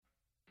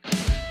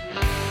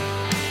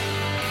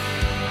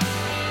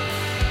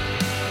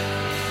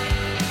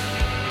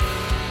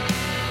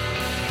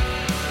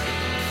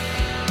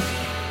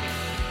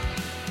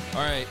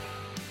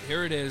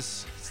Here it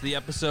is. It's the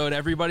episode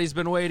everybody's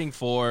been waiting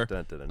for.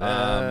 Dun, dun, dun,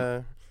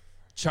 dun.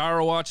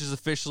 Chara Watch is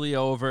officially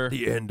over.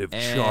 The end of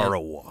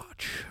Chara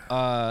Watch.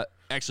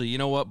 Actually, you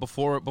know what?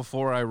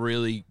 Before I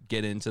really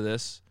get into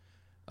this,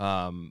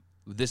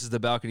 this is the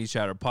Balcony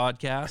Chatter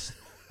podcast.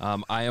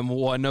 I am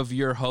one of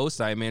your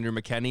hosts. I am Andrew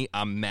McKenney.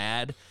 I'm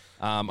mad.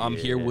 I'm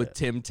here with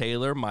Tim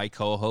Taylor, my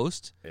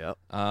co-host. Yep.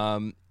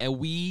 And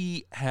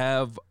we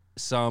have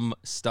some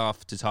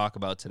stuff to talk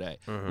about today.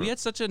 We had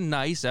such a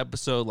nice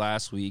episode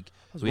last week.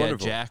 We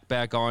wonderful. had Jack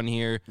back on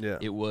here. Yeah.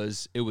 It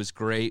was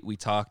great. We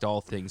talked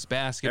all things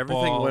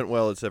basketball. Everything went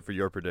well except for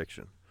your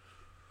prediction.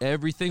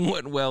 Everything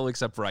went well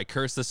except for I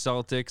cursed the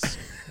Celtics,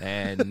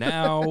 and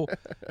now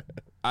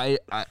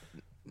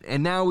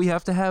now we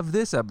have to have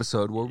this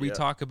episode where we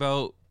talk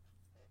about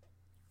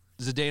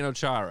Zdeno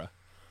Chara.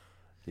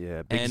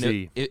 Yeah, Big And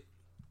Z.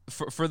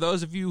 For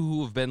those of you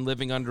who have been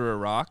living under a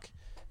rock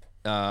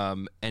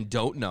and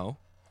don't know,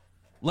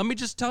 let me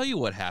just tell you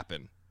what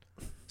happened.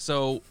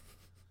 So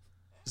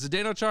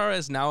Zdeno Chara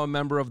is now a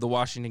member of the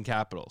Washington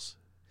Capitals,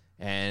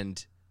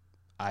 and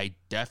I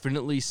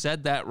definitely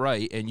said that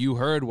right, and you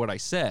heard what I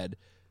said,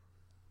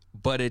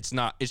 but it's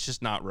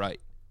just not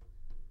right.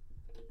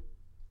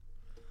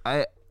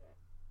 I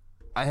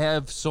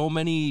have so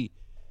many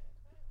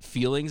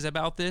feelings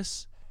about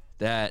this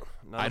that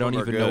I don't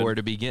even know where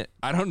to begin.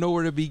 I don't know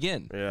where to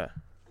begin. Yeah.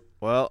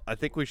 Well, I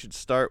think we should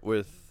start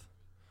with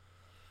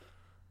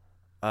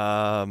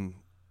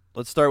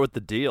let's start with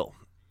the deal,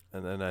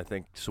 and then I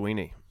think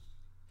Sweeney.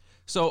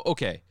 So,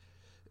 okay.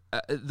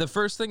 The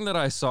first thing that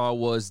I saw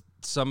was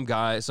some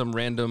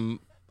random,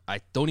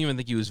 I don't even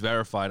think he was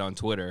verified on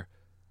Twitter,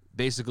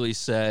 basically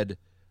said,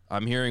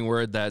 I'm hearing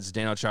word that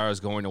Zdeno Chara is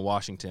going to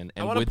Washington.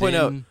 And I want to point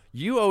out,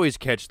 you always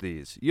catch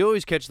these. You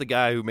always catch the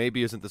guy who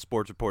maybe isn't the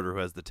sports reporter who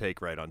has the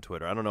take right on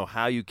Twitter. I don't know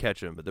how you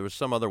catch him, but there was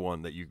some other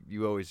one that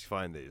you always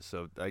find these.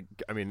 So, I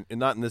mean,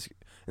 not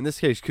in this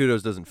case,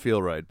 kudos doesn't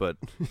feel right, but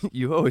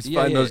you always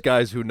find those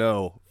guys who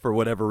know, for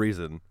whatever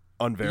reason,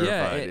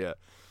 unverified. Yeah.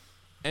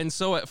 And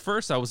so at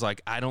first I was like,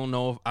 I don't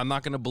know. I'm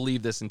not going to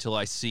believe this until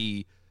I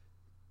see,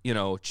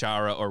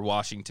 Chara or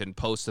Washington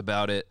post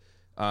about it.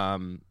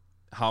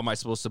 How am I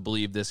supposed to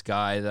believe this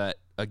guy that,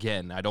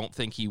 again, I don't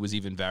think he was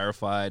even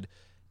verified.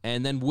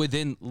 And then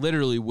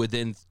literally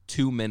within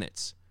 2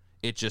 minutes,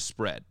 it just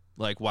spread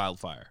like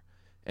wildfire.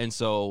 And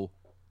so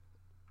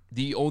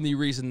the only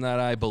reason that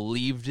I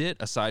believed it,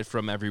 aside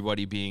from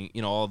everybody being,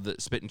 all the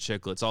Spit and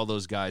Chicklets, all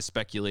those guys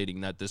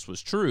speculating that this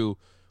was true,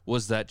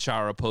 was that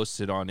Chara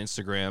posted on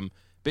Instagram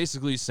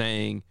basically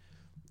saying,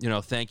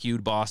 thank you,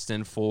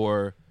 Boston,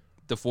 for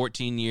the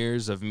 14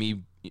 years of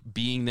me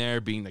being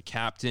there, being the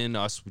captain,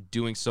 us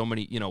doing so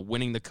many,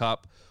 winning the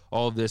cup,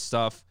 all of this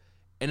stuff.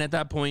 And at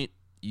that point,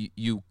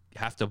 you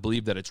have to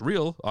believe that it's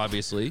real,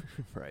 obviously.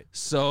 Right.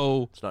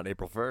 So it's not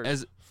April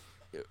 1st.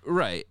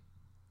 Right.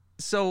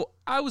 So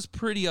I was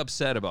pretty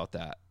upset about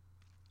that.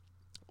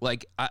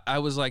 Like, I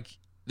was like,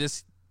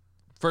 this,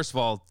 first of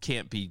all,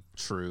 can't be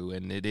true,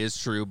 and it is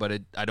true, but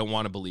I don't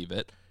want to believe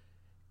it.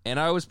 And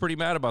I was pretty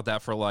mad about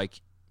that for a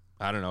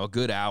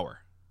good hour.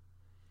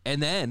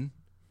 And then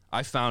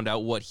I found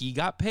out what he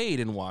got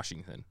paid in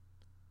Washington.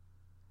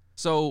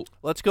 So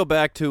let's go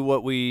back to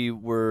what we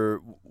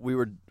were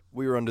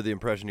under the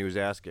impression he was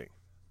asking.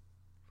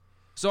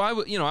 So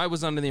I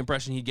was under the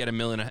impression he'd get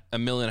 $1.5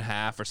 million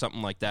or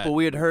something like that. Well,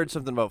 we had heard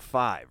something about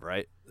 5,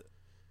 right?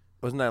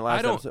 Wasn't that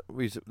last episode?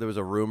 There was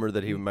a rumor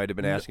that he might have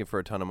been asking for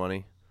a ton of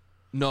money.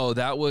 No,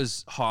 that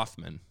was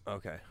Hoffman.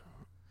 Okay.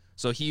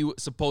 So he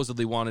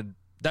supposedly wanted.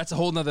 That's a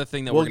whole other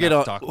thing that we'll we're going to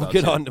have to talk about.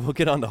 We'll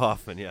get on to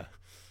Hoffman, yeah.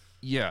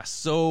 Yeah,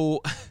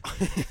 so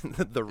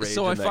the rage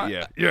in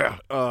that, yeah.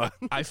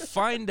 I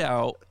find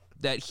out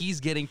that he's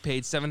getting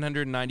paid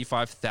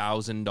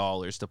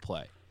 $795,000 to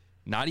play,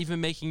 not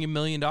even making $1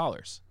 million.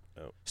 Oh.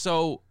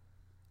 So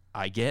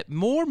I get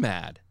more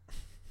mad,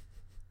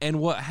 and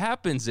what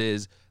happens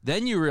is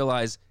then you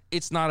realize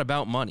it's not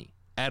about money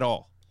at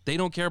all. They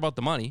don't care about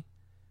the money.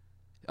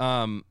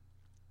 And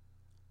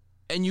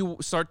you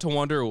start to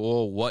wonder,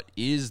 well, what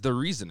is the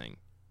reasoning?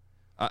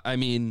 I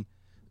mean,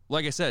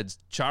 like I said,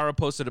 Chara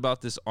posted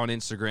about this on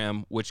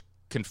Instagram, which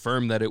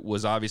confirmed that it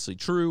was obviously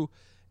true,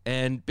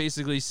 and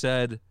basically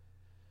said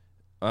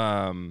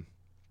that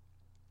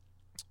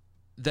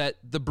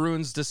the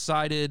Bruins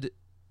decided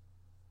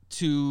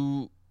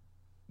to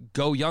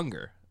go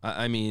younger.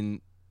 I mean,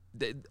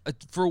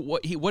 for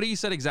what he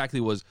said exactly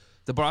was,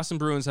 the Boston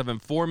Bruins have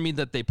informed me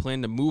that they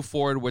plan to move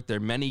forward with their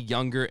many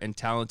younger and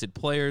talented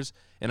players,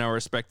 and I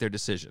respect their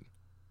decision.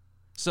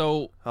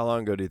 So, how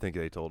long ago do you think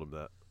they told him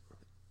that?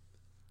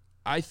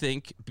 I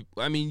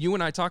mean, you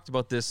and I talked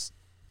about this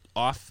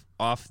off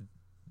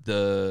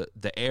the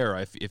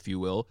air, if you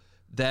will.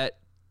 That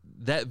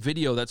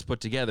video that's put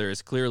together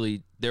is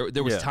clearly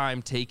there was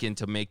time taken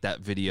to make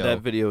that video. That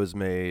video was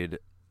made,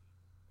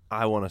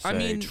 I want to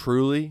say,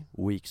 truly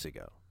weeks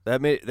ago. That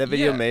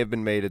video may have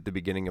been made at the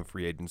beginning of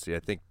free agency. I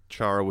think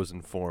Chara was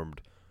informed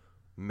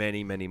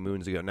many, many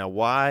moons ago. Now,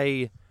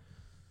 why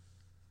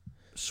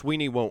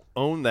Sweeney won't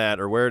own that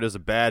or wear it as a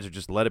badge or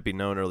just let it be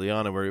known early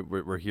on, and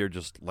we're here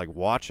just like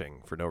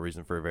watching for no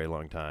reason for a very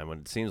long time. When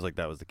it seems like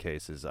that was the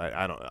case, is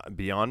I don't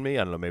beyond me.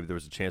 I don't know. Maybe there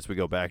was a chance we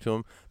go back to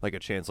him, like a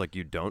chance like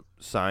you don't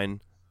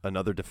sign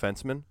another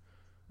defenseman,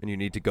 and you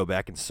need to go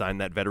back and sign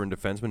that veteran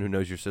defenseman who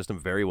knows your system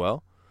very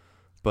well.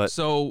 But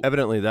so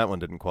evidently that one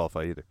didn't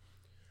qualify either.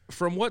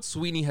 From what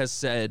Sweeney has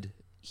said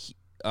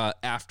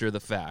after the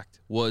fact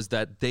was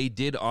that they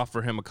did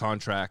offer him a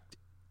contract.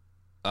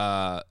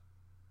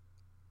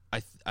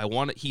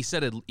 He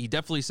said it. He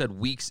definitely said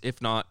weeks,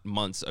 if not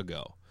months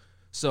ago.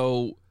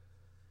 So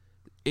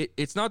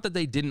it's not that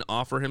they didn't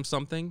offer him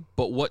something,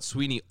 but what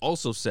Sweeney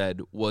also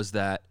said was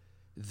that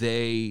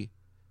they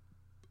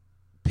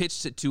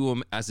pitched it to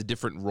him as a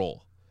different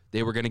role.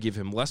 They were going to give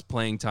him less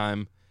playing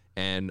time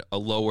and a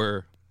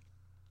lower.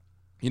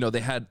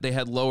 They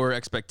had lower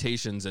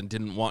expectations and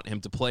didn't want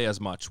him to play as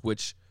much,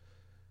 which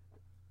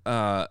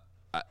I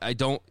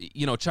don't.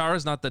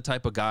 Chara's not the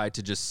type of guy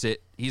to just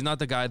sit. He's not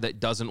the guy that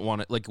doesn't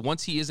want to. Like,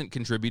 once he isn't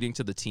contributing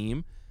to the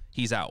team,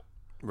 he's out.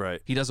 Right.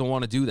 He doesn't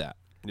want to do that.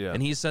 Yeah.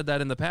 And he said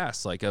that in the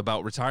past, like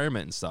about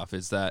retirement and stuff,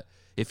 is that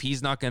if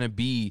he's not going to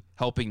be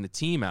helping the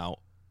team out,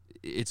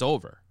 it's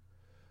over.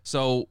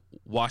 So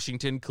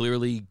Washington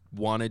clearly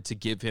wanted to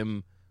give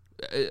him.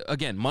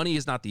 Again, money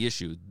is not the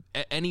issue.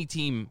 Any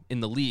team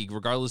in the league,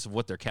 regardless of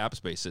what their cap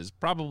space is,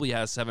 probably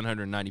has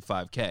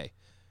 $795K.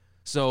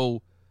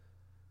 So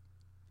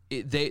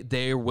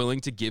they are willing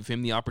to give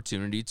him the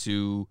opportunity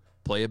to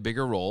play a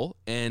bigger role.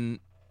 And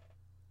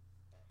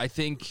I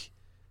think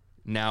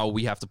now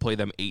we have to play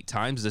them 8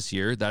 times this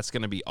year. That's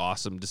going to be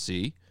awesome to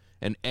see.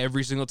 And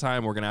every single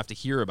time we're going to have to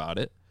hear about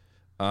it.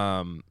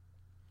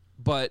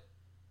 But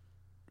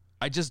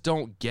I just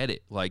don't get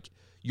it. Like,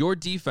 your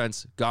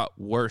defense got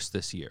worse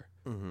this year.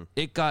 Mm-hmm.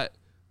 It got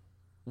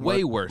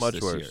way worse much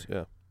this worse, year.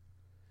 Yeah.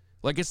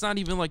 Like, it's not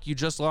even like you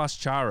just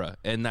lost Chara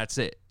and that's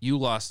it. You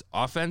lost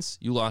offense,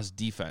 you lost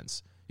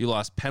defense, you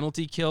lost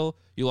penalty kill,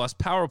 you lost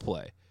power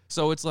play.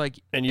 So it's like,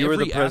 and you were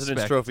the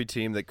President's Trophy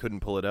team that couldn't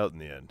pull it out in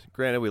the end.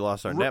 Granted, we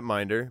lost our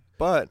netminder,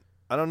 but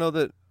I don't know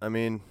that. I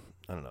mean,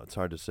 I don't know. It's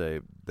hard to say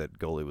that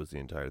goalie was the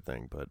entire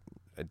thing, but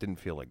it didn't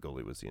feel like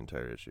goalie was the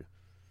entire issue.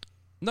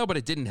 No, but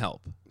it didn't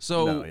help.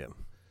 So no, yeah.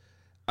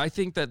 I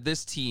think that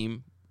this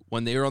team,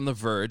 when they were on the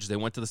verge, they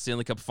went to the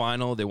Stanley Cup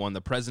final. They won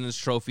the President's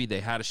Trophy. They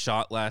had a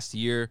shot last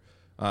year.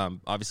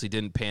 Obviously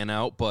didn't pan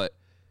out, but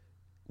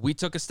we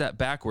took a step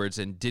backwards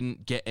and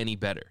didn't get any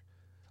better.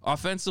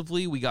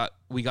 Offensively, we got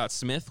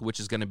Smith, which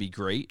is going to be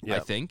great,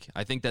 yep.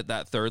 I think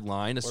that third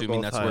line,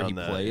 assuming that's where he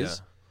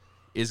plays,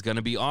 is going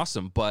to be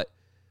awesome. But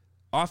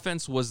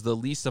offense was the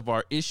least of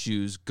our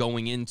issues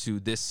going into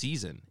this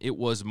season. It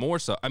was more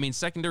so. I mean,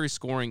 secondary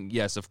scoring,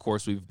 yes, of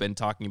course, we've been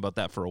talking about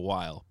that for a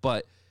while.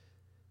 But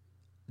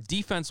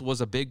defense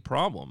was a big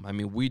problem. I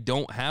mean, we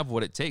don't have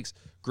what it takes.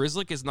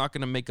 Grzelcyk is not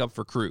going to make up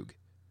for Krug.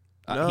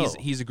 No.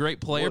 He's a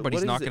great player, but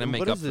he's not going to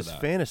make up for that. What is this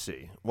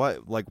fantasy?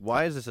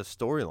 Why is this a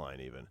storyline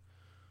even?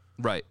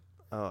 Right.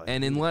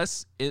 And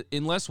unless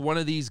one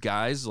of these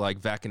guys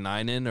like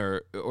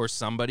Vakanainen or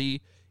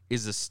somebody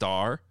is a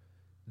star,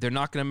 they're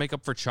not going to make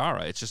up for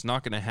Chara. It's just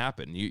not going to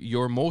happen.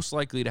 You're most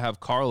likely to have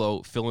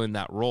Carlo fill in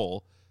that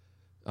role,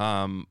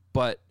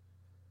 but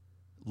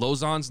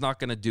Lauzon's not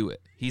going to do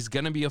it. He's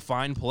going to be a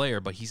fine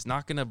player, but he's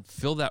not going to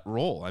fill that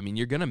role. I mean,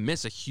 you're going to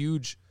miss a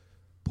huge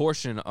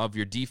portion of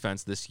your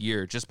defense this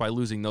year just by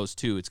losing those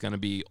two. It's going to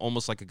be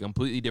almost like a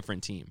completely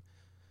different team.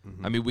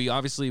 Mm-hmm. I mean,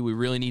 we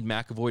really need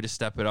McAvoy to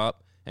step it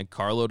up and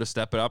Carlo to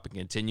step it up and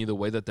continue the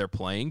way that they're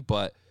playing,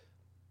 but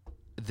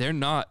they're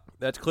not.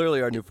 That's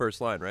clearly our new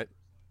first line, right?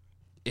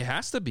 It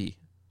has to be,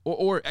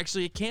 or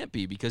actually, it can't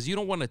be because you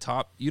don't want to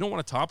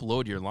top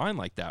load your line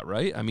like that,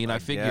 right? I mean, I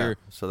figure.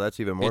 Yeah. So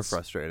that's even more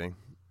frustrating.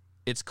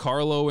 It's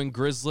Carlo and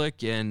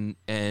Grzelcyk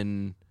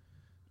and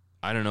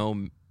I don't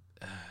know,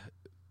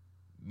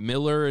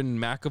 Miller and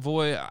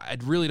McAvoy. I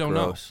really don't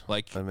know.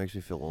 Like, that makes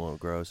me feel a little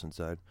gross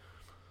inside.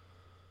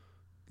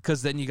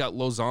 Because then you got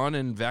Lauzon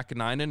and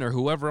Vakanainen or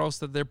whoever else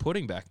that they're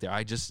putting back there.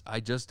 I just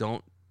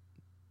don't.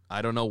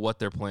 I don't know what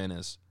their plan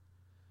is.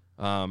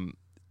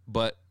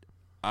 But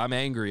I'm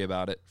angry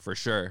about it for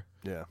sure.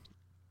 Yeah.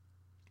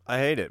 I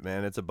hate it,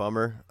 man. It's a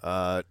bummer.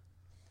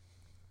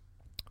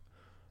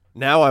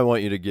 Now I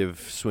want you to give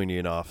Sweeney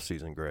an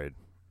off-season grade.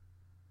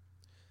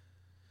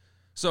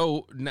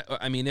 So,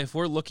 I mean, if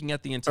we're looking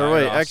at the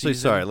entire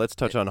sorry. Let's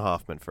touch on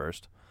Hoffman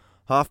first.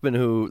 Hoffman,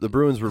 who the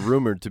Bruins were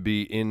rumored to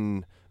be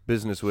in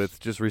business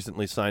with, just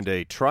recently signed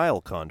a trial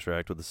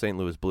contract with the St.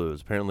 Louis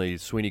Blues. Apparently,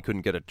 Sweeney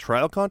couldn't get a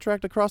trial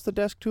contract across the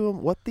desk to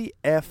him. What the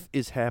F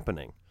is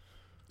happening?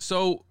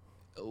 So,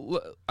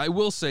 I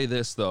will say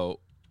this, though.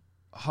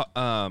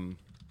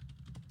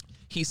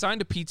 He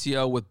signed a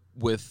PTO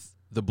with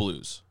the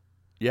Blues.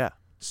 Yeah.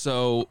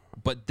 So,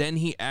 but then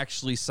he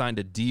actually signed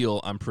a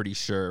deal, I'm pretty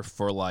sure,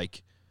 for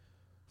like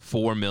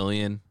 $4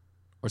 million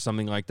or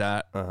something like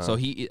that. Uh-huh. So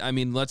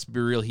let's be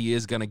real, he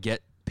is going to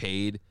get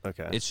paid.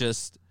 Okay. It's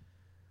just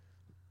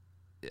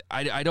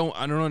I don't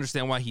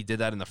understand why he did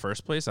that in the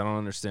first place. I don't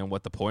understand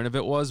what the point of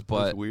it was,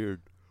 but it's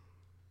weird.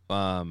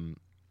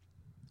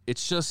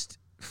 it's just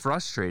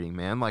frustrating,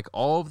 man. Like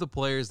all of the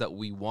players that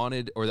we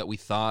wanted or that we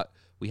thought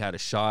we had a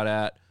shot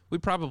at, we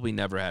probably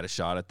never had a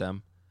shot at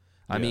them.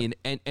 I mean,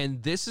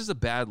 and this is a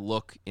bad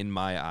look in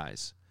my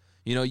eyes.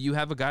 You know, you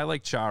have a guy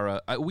like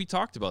Chara. We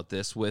talked about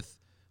this with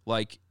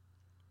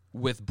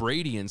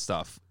Brady and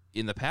stuff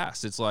in the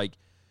past. It's like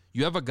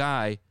you have a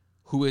guy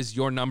who is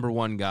your number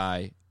one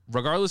guy,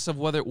 regardless of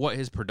what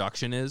his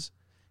production is.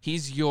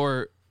 He's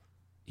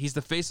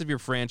the face of your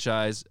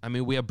franchise. I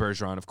mean, we have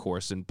Bergeron, of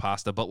course, and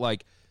Pasta, but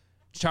like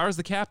Chara's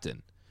the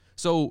captain.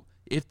 So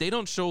if they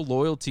don't show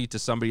loyalty to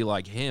somebody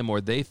like him,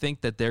 or they think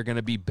that they're going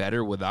to be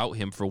better without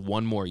him for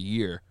one more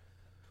year,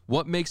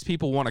 what makes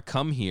people want to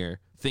come here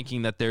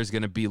thinking that there's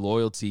going to be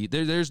loyalty?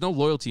 There's no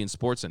loyalty in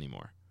sports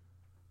anymore.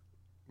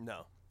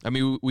 No. I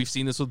mean, we've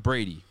seen this with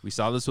Brady. We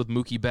saw this with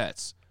Mookie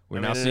Betts. We're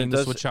now seeing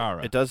this with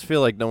Chara. It does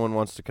feel like no one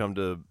wants to come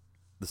to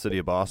the city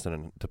of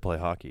Boston to play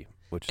hockey,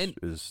 which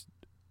is.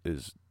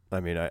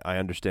 I mean, I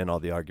understand all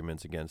the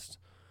arguments against,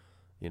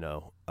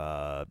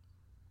 not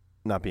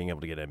being able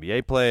to get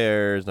NBA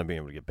players, not being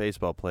able to get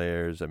baseball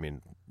players. I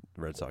mean,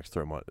 the Red Sox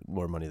throw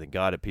more money than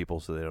God at people,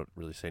 so they don't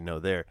really say no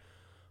there.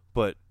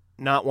 But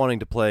not wanting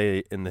to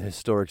play in the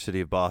historic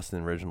city of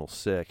Boston, Original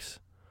Six,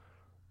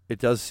 it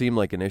does seem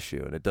like an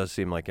issue, and it does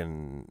seem like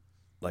an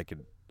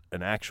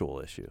actual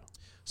issue.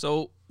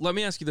 So let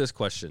me ask you this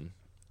question: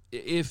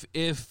 If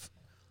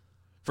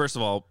first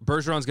of all,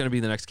 Bergeron's going to be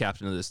the next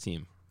captain of this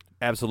team.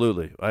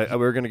 Absolutely.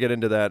 We're going to get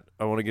into that.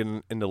 I want to get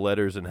into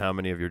letters and how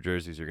many of your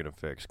jerseys you're going to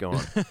fix. Go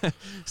on.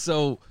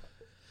 So,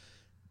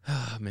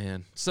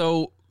 man.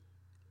 So,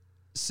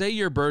 say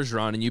you're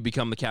Bergeron and you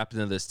become the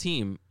captain of this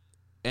team,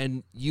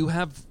 and you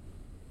have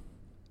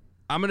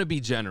 – I'm going to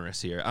be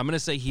generous here. I'm going to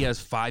say he has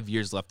 5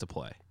 years left to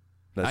play.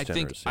 That's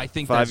generous. I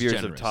think 5 that's years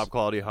generous. of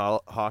top-quality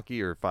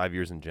hockey or 5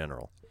 years in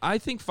general? I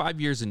think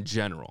 5 years in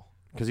general.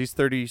 Because he's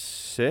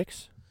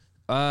 36?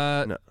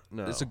 No.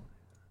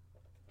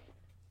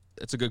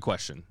 It's a good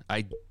question.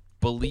 I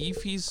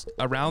believe he's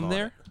around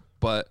there,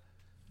 but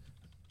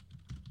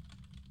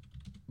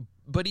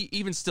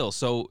even still,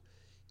 so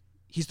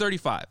he's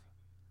 35. Okay.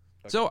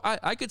 So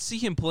I could see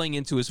him playing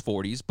into his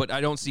 40s, but I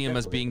don't see him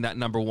as being that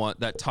number one,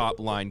 that top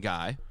line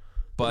guy.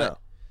 But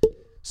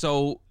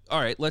so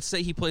all right, let's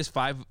say he plays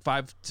five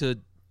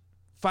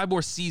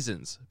more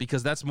seasons,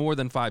 because that's more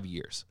than 5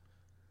 years.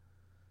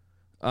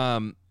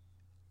 Do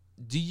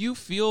you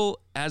feel,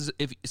 as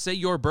if say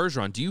you're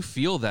Bergeron, do you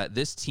feel that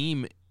this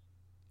team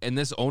and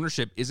this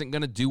ownership isn't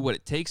going to do what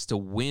it takes to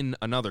win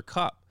another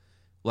cup?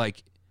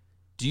 Like,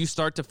 do you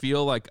start to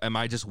feel like, am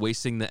I just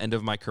wasting the end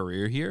of my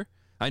career here?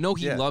 I know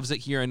he loves it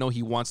here. I know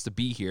he wants to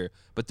be here,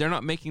 but they're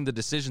not making the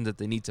decision that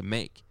they need to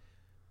make.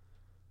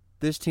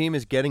 This team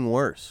is getting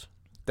worse.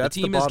 That's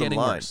the bottom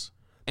line. Worse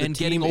and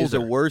getting older. The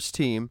team is a worse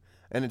team,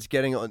 and it's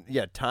getting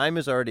time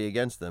is already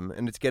against them,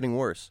 and it's getting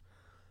worse.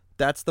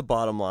 That's the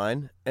bottom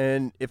line.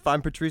 And if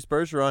I'm Patrice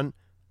Bergeron,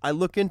 I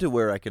look into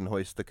where I can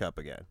hoist the cup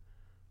again.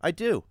 I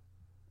do.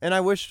 And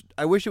I wish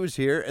it was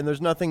here. And there's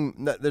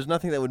nothing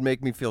that would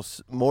make me feel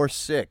more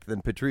sick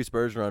than Patrice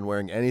Bergeron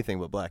wearing anything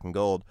but black and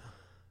gold.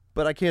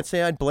 But I can't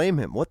say I'd blame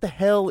him. What the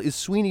hell is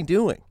Sweeney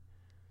doing?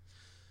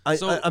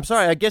 I'm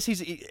sorry. I guess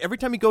every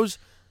time he goes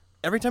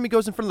in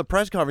front of the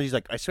press conference, he's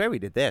like, "I swear we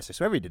did this. I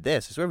swear we did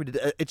this. I swear we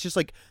did." It's just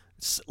like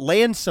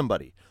land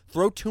somebody,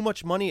 throw too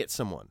much money at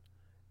someone.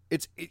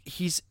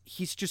 He's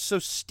just so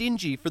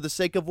stingy for the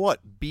sake of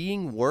what?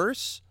 Being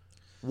worse?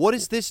 What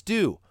does this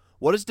do?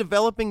 What does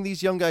developing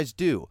these young guys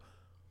do?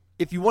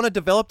 If you want to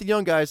develop the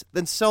young guys,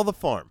 then sell the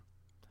farm.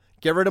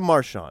 Get rid of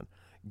Marchand.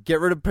 Get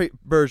rid of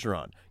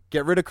Bergeron.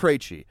 Get rid of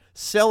Krejci.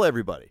 Sell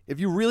everybody. If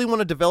you really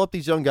want to develop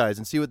these young guys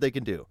and see what they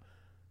can do.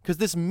 Because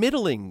this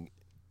middling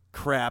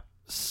crap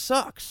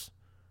sucks.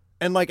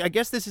 And, I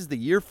guess this is the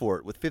year for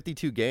it with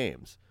 52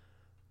 games.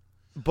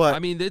 But I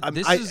mean,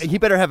 he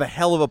better have a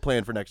hell of a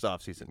plan for next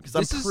offseason, because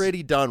I'm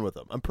pretty done with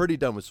him. I'm pretty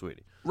done with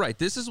Sweeney. Right.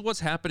 This is what's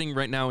happening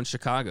right now in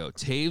Chicago.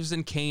 Taves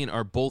and Kane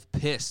are both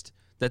pissed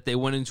that they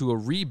went into a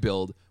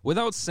rebuild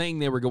without saying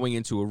they were going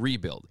into a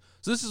rebuild.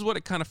 So this is what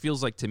it kind of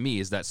feels like to me,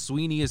 is that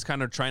Sweeney is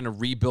kind of trying to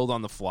rebuild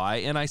on the fly.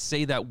 And I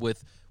say that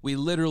we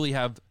literally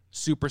have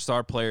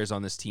superstar players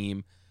on this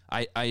team.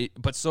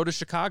 But so does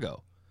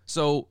Chicago.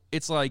 So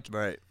it's like,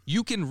 right,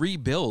 you can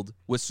rebuild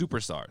with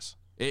superstars.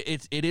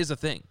 It is a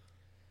thing.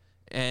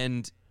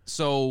 And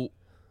so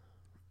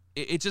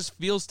it just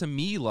feels to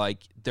me like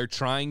they're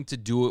trying to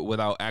do it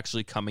without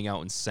actually coming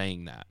out and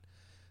saying that.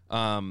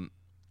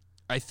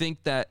 I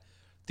think that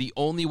the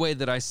only way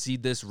that I see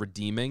this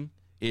redeeming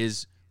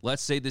is,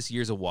 let's say this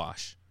year's a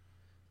wash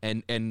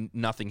and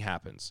nothing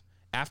happens.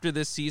 After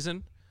this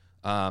season,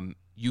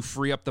 you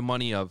free up the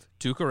money of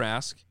Tuukka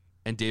Rask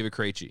and David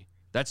Krejci.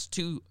 That's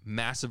two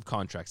massive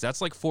contracts.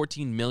 That's like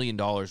 $14 million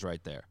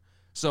right there.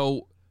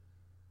 So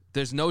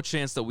there's no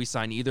chance that we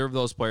sign either of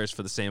those players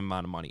for the same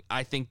amount of money.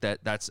 I think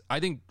I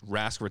think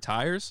Rask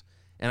retires,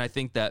 and I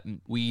think that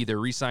we either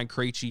re-sign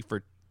Krejci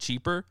for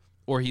cheaper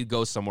or he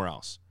goes somewhere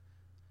else.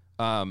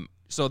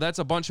 So that's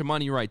a bunch of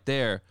money right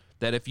there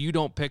that if you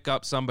don't pick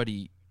up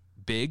somebody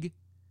big,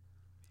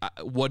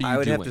 what are you doing? I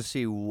would have to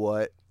see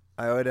what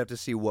I would have to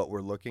see what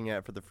we're looking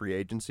at for the free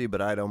agency,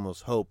 but I'd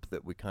almost hope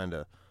that we kind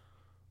of,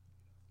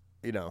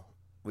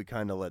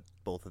 let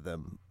both of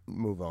them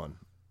move on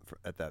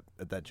at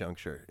that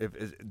juncture,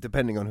 if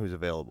depending on who's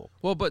available.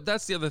 Well, but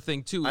that's the other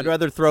thing too. I'd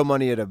rather throw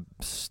money at a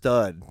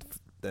stud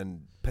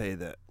than pay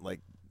the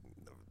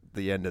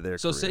end of their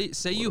so career.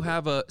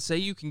 say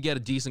you can get a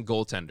decent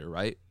goaltender,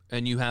 right?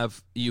 And you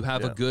have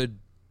a good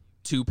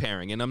two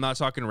pairing. And I'm not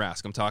talking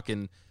Rask. I'm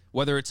talking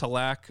whether it's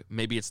Halak,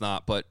 maybe it's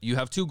not, but you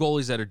have two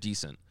goalies that are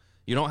decent.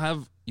 You don't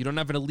have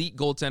an elite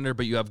goaltender,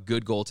 but you have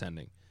good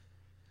goaltending.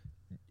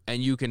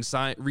 And you can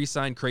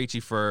re-sign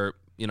Krejci for,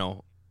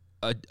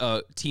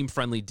 a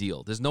team-friendly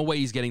deal. There's no way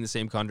he's getting the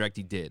same contract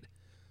he did.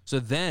 So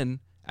then,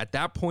 at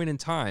that point in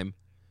time,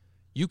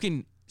 you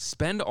can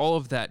spend all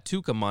of that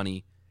Tuukka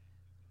money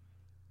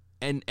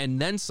and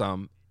then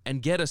some,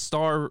 and get a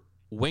star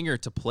winger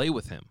to play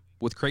with him,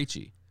 with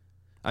Krejci.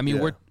 I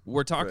mean,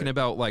 we're talking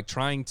about like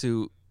trying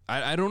to.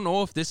 I don't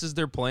know if this is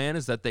their plan,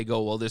 is that they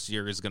go, well, this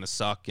year is going to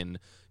suck, and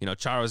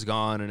Chara's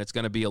gone, and it's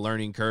going to be a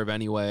learning curve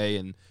anyway,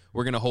 and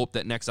we're going to hope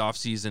that next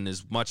offseason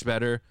is much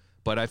better.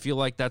 But I feel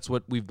like that's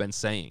what we've been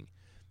saying.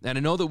 And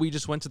I know that we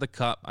just went to the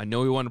Cup. I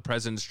know we won a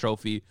President's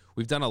Trophy.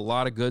 We've done a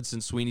lot of good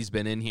since Sweeney's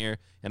been in here,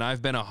 and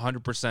I've been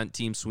 100%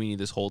 Team Sweeney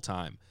this whole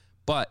time.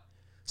 But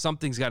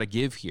something's got to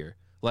give here.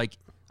 Like,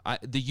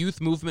 the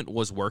youth movement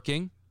was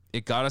working.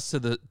 It got us to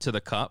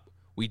the Cup.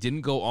 We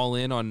didn't go all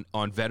in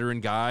on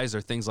veteran guys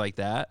or things like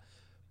that.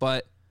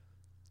 But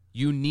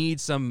you need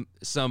some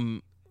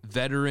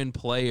veteran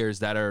players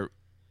that are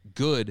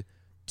good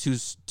to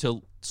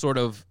sort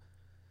of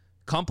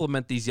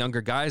complement these younger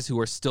guys who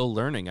are still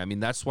learning. I mean,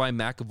 that's why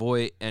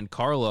McAvoy and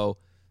Carlo,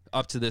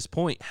 up to this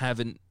point,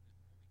 haven't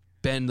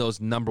been those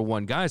number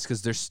one guys,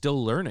 because they're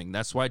still learning.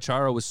 That's why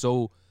Chara was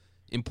so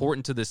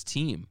important to this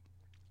team.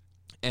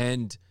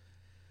 And,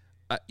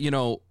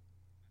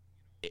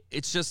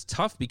 it's just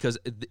tough because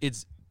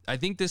I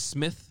think this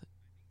Smith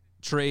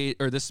trade,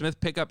 or the Smith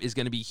pickup, is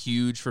going to be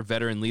huge for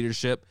veteran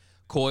leadership.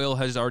 Coyle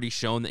has already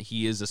shown that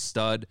he is a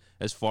stud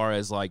as far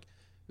as like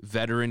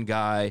veteran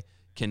guy,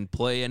 can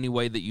play any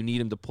way that you need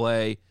him to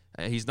play.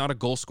 He's not a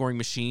goal scoring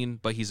machine,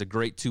 but he's a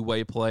great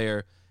two-way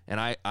player. And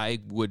I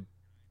would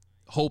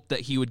hope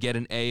that he would get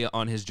an A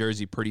on his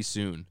jersey pretty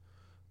soon.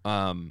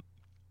 But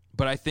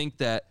I think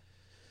that,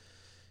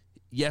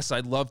 yes,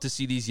 I'd love to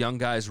see these young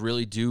guys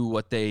really do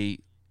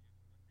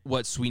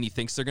what Sweeney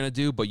thinks they're going to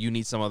do, but you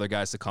need some other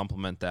guys to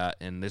complement that,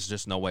 and there's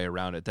just no way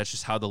around it. That's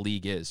just how the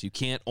league is. You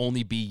can't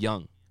only be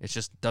young. It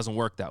just doesn't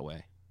work that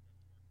way.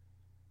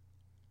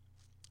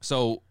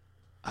 So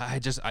I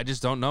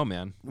just don't know,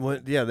 man.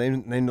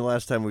 Name the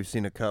last time we've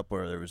seen a Cup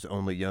where there was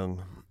only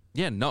young.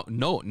 Yeah,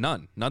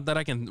 none. Not that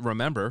I can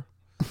remember.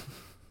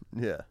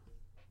 Yeah.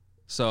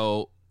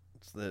 So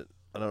I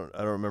don't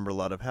remember a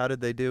lot of how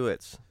did they do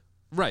it.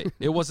 Right.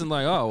 It wasn't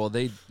like, oh, well,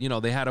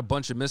 they had a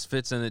bunch of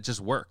misfits and it just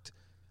worked.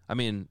 I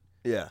mean,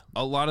 yeah,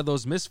 a lot of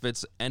those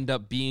misfits end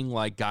up being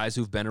like guys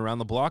who've been around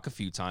the block a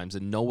few times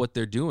and know what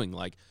they're doing.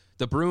 Like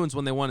the Bruins,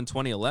 when they won in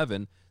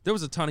 2011, there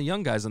was a ton of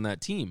young guys on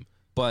that team,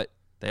 but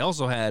they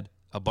also had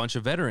a bunch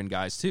of veteran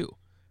guys too.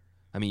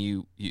 I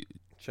mean, you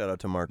shout out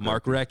to Mark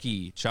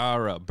Recchi,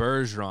 Chara,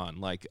 Bergeron,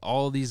 like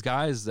all these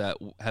guys that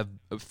have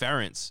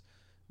Ferentz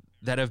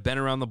that have been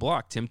around the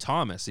block. Tim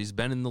Thomas, he's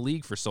been in the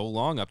league for so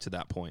long up to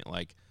that point.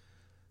 Like,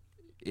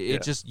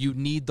 just, you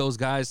need those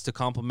guys to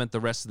complement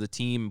the rest of the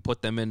team and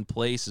put them in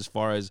place as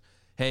far as,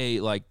 hey,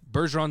 like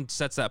Bergeron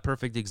sets that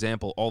perfect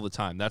example all the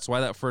time. That's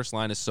why that first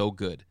line is so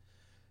good.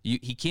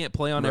 He can't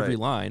play on every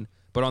line,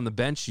 but on the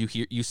bench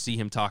you see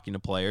him talking to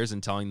players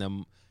and telling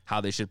them how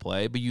they should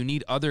play, but you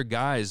need other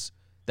guys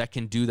that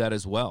can do that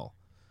as well.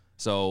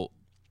 So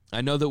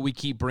I know that we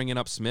keep bringing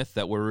up Smith,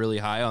 that we're really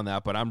high on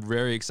that, but I'm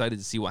very excited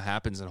to see what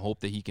happens and hope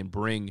that he can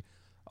bring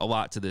a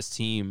lot to this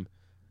team.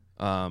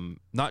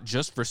 Not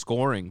just for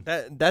scoring.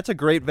 That's a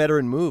great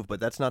veteran move,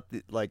 but that's not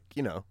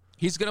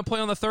he's going to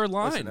play on the third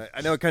line. Listen,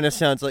 I know it kind of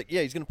sounds like,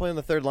 he's going to play on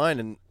the third line,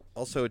 and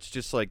also it's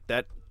just like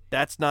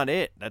that's not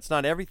it. That's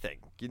not everything.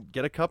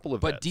 Get a couple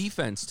of But vets.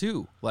 Defense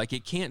too. Like,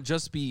 it can't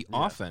just be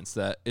offense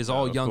that is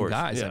all young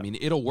guys. Yeah. I mean,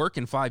 it'll work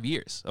in 5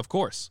 years, of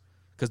course,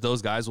 because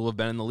those guys will have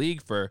been in the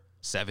league for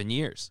 7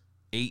 years,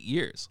 8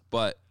 years.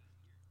 But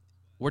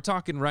we're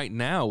talking right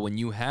now when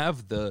you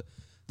have the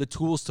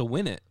tools to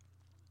win it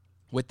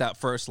with that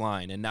first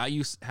line, and now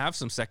you have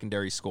some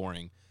secondary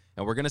scoring,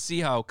 and we're going to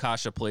see how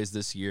Kasha plays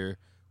this year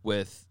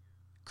with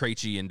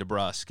Krejci and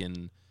DeBrusk,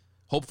 and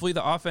hopefully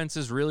the offense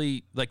is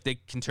really, like, they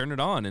can turn it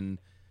on. And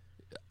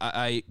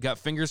I got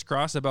fingers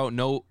crossed about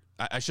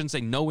I shouldn't say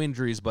no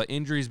injuries, but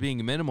injuries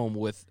being minimum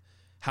with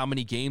how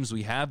many games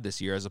we have this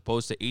year, as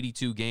opposed to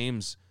 82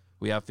 games,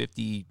 we have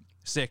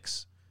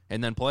 56,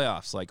 and then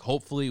playoffs. Like,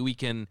 hopefully we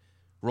can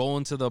roll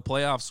into the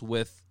playoffs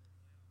with,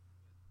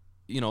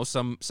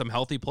 some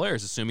healthy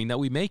players, assuming that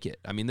we make it.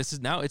 I mean, this is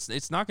now,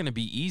 it's not going to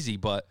be easy,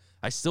 but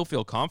I still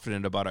feel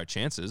confident about our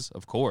chances,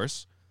 of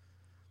course.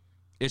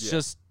 It's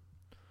just,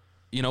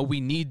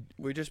 we need.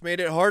 We just made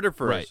it harder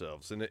for Right.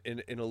 ourselves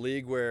in a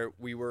league where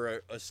we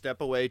were a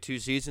step away 2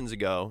 seasons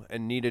ago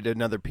and needed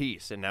another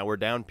piece, and now we're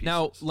down pieces.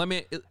 Now, let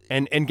me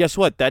and guess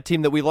what? That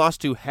team that we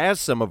lost to has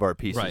some of our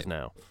pieces Right.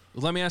 now.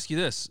 let me ask you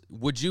this: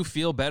 would you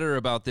feel better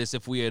about this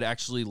if we had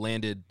actually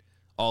landed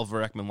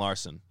Oliver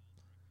Ekman-Larsson?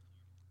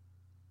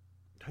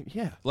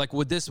 Yeah. Like,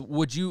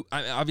 would you?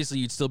 Obviously,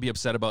 you'd still be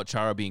upset about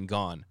Chara being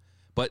gone,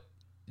 but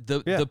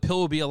the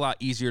pill would be a lot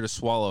easier to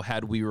swallow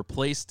had we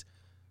replaced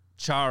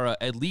Chara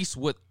at least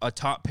with a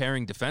top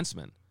pairing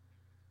defenseman.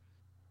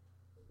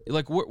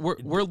 Like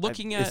we're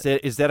looking at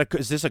is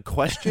this a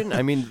question?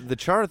 I mean, the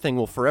Chara thing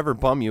will forever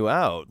bum you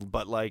out,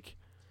 but like,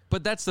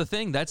 but that's the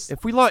thing. That's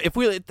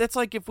that's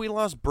like if we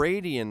lost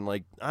Brady and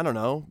like I don't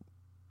know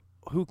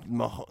like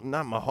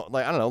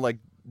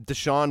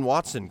Deshaun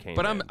Watson came.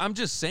 But in. I'm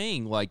just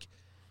saying, like,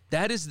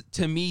 that is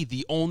to me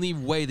the only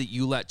way that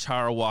you let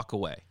Chara walk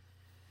away.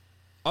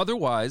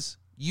 Otherwise,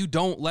 you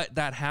don't let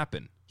that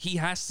happen. He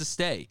has to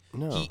stay.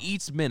 No. He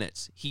eats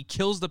minutes. He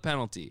kills the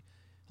penalty.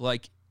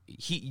 Like,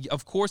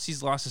 of course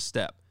he's lost a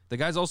step. The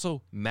guy's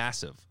also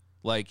massive.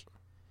 Like,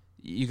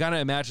 you got to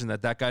imagine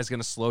that guy's going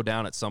to slow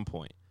down at some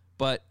point.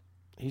 But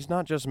he's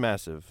not just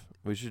massive.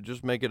 We should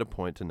just make it a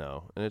point to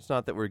know. And it's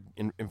not that we're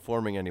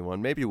informing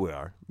anyone. Maybe we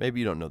are. Maybe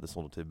you don't know this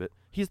little tidbit.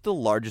 He's the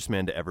largest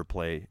man to ever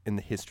play in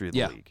the history of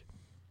the league.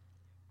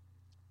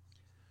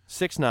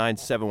 6'9",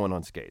 7'1"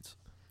 on skates.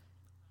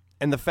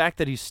 And the fact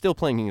that he's still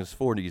playing in his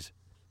 40s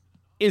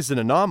is an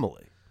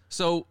anomaly.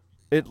 So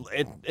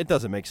it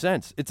doesn't make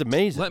sense. It's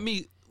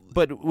amazing.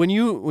 But when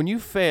you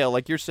fail,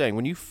 like you're saying,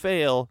 when you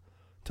fail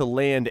to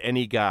land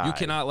any guy, you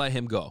cannot let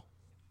him go.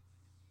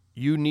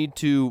 You need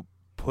to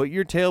put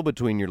your tail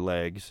between your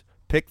legs,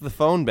 pick the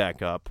phone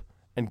back up,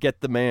 and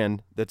get the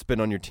man that's been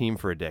on your team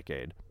for a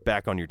decade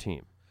back on your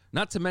team.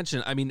 Not to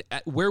mention, I mean,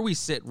 at where we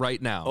sit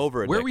right now,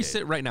 we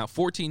sit right now,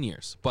 14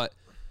 years, but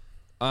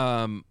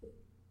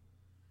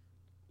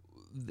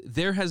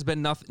there has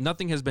been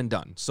nothing has been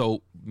done.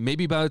 So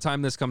maybe by the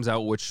time this comes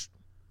out, which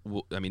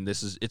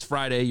it's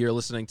Friday, you're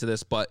listening to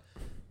this, but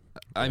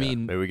I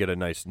mean, maybe we get a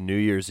nice New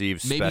Year's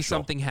Eve special. Maybe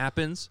something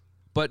happens,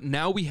 but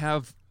now we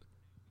have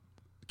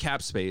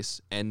cap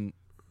space, and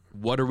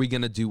what are we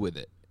going to do with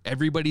it?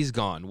 Everybody's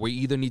gone. We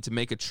either need to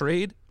make a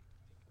trade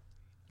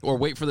or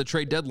wait for the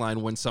trade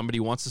deadline when somebody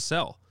wants to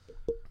sell.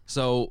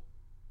 So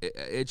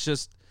it's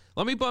just,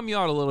 let me bum you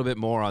out a little bit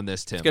more on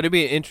this, Tim. It's going to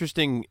be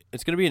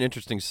an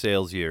interesting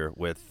sales year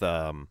with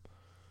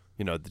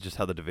just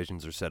how the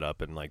divisions are set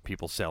up and like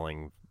people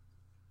selling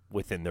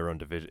within their own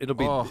division. It'll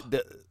be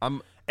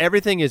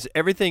everything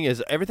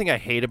I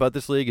hate about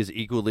this league is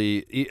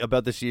equally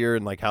about this year,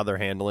 and like how they're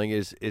handling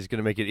is going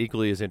to make it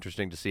equally as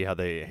interesting to see how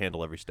they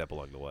handle every step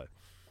along the way.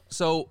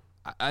 So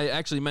I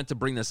actually meant to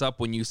bring this up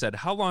when you said,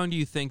 how long do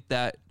you think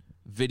that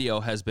video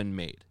has been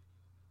made?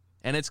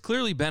 And it's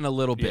clearly been a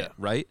little bit,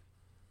 right?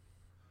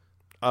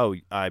 Oh,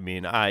 I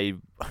mean,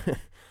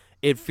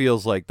 it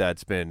feels like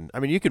that's been. I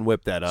mean, you can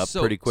whip that up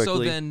pretty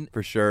quickly,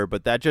 for sure.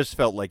 But that just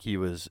felt like it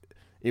was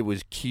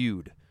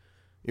cued.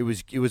 It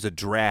was a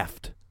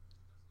draft,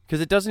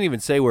 because it doesn't even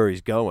say where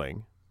he's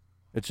going.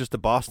 It's just a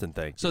Boston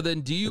thing. So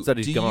then, it's that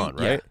he's gone,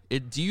 right? Yeah.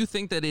 Do you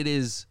think that it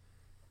is?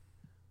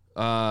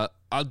 I'll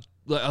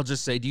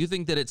just say, do you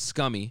think that it's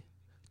scummy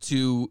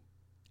to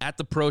at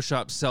the pro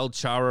shop sell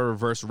Chara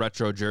reverse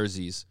retro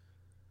jerseys,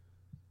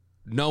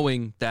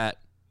 knowing that?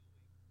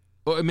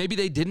 Or maybe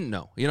they didn't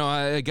know.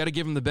 I got to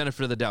give them the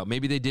benefit of the doubt.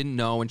 Maybe they didn't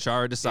know, and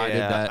Chara decided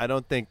that. I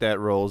don't think that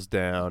rolls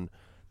down.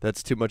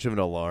 That's too much of an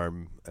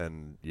alarm,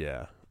 and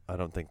I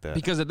don't think that.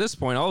 Because at this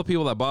point, all the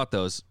people that bought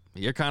those,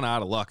 you're kind of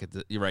out of luck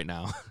right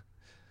now.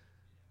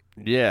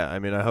 Yeah, I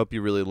mean, I hope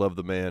you really love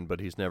the man, but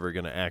he's never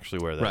going to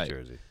actually wear that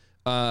jersey.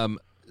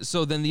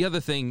 So then the other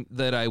thing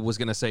that I was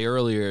going to say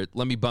earlier,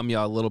 let me bum you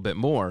out a little bit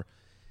more.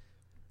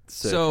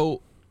 Sick.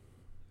 So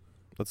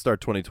let's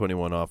start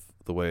 2021 off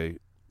the way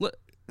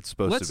it's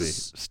supposed to be,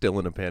 still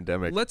in a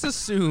pandemic. Let's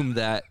assume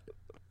that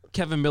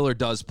Kevin Miller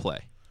does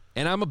play.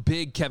 And I'm a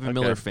big Kevin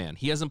Miller fan.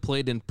 He hasn't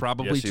played in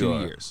probably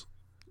 2 years.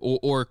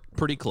 Or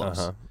pretty close.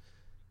 Uh-huh.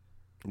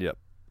 Yep.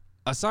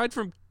 Aside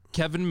from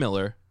Kevin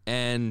Miller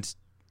and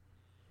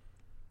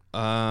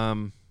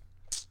let's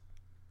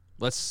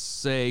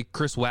say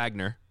Chris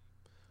Wagner,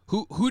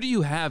 who do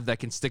you have that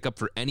can stick up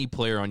for any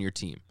player on your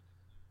team?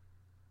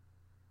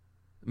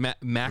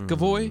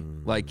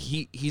 McAvoy? Like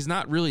he's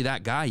not really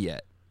that guy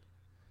yet.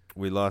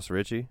 We lost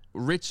Richie.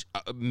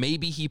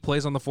 Maybe he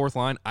plays on the fourth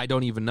line. I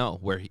don't even know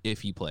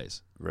if he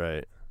plays.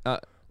 Right.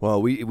 Well,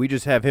 we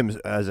just have him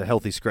as a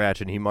healthy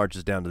scratch, and he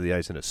marches down to the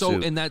ice in a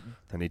suit. And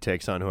he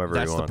takes on whoever he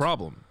wants. That's the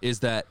problem,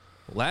 is that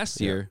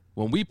last year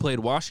when we played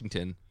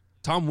Washington,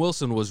 Tom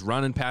Wilson was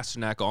running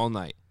Pasternak all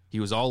night. He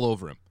was all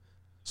over him.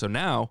 So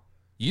now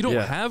you don't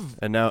have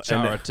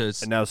Chara to...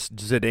 And now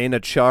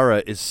Zdeno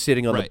Chara is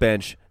sitting on the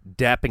bench,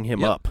 dapping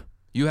him up.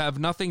 You have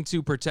nothing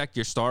to protect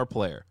your star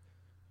player.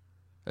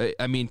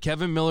 I mean,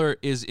 Kevin Miller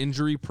is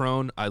injury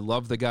prone. I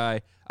love the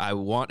guy. I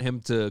want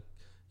him to,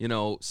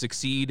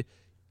 succeed.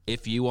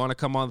 If you want to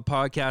come on the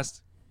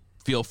podcast,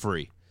 feel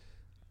free.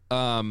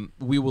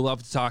 we will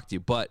love to talk to you.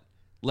 But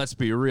let's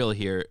be real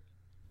here.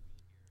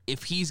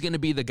 If he's going to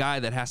be the guy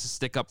that has to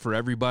stick up for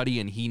everybody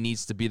and he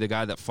needs to be the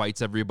guy that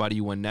fights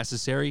everybody when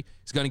necessary,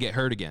 he's going to get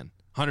hurt again,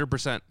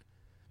 100%,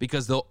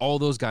 because all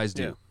those guys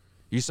do.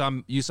 Yeah.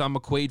 You saw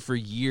McQuaid for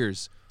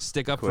years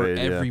stick up for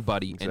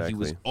everybody, and he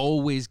was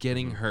always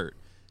getting hurt.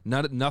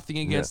 Nothing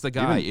against the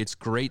guy. It's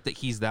great that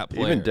he's that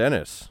player. Even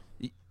Dennis.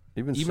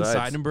 Even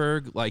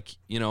Seidenberg. Like,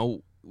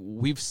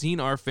 we've seen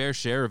our fair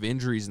share of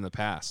injuries in the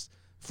past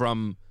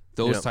from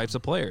those types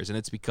of players, and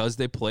it's because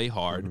they play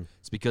hard. Mm-hmm.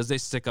 It's because they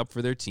stick up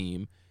for their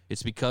team.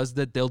 It's because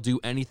that they'll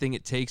do anything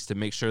it takes to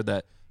make sure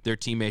that their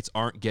teammates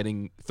aren't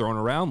getting thrown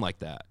around like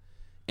that.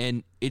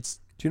 And it's...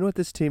 Do you know what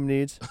this team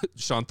needs?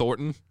 Sean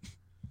Thornton?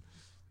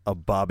 A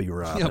Bobby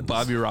Robbins. Yeah,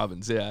 Bobby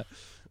Robbins, yeah.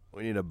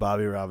 We need a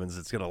Bobby Robbins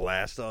that's going to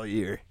last all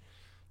year.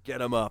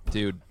 Get him up.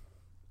 Dude,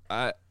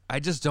 I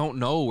just don't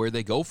know where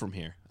they go from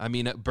here. I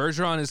mean,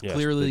 Bergeron is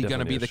clearly going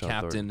to be the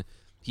captain. Thornton.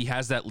 He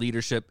has that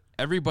leadership.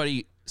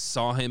 Everybody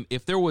saw him.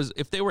 If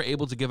they were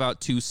able to give out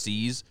 2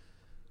 Cs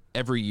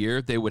every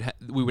year,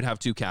 we would have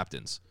 2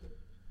 captains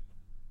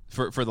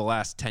for the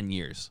last 10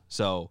 years.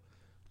 So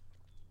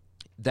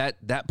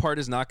that part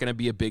is not going to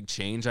be a big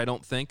change, I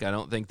don't think. I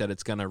don't think that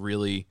it's going to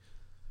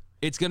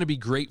be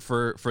great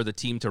for the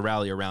team to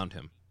rally around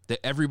him. That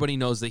everybody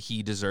knows that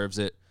he deserves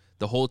it.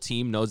 The whole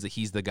team knows that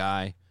he's the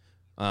guy.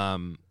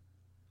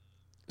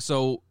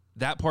 So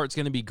that part's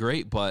going to be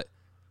great, but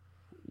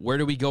where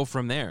do we go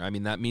from there? I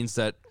mean, that means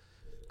that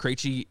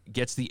Krejci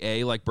gets the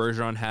A like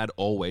Bergeron had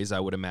always, I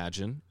would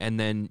imagine, and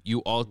then you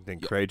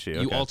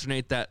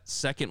alternate that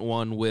second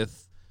one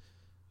with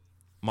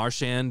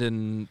Marchand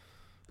and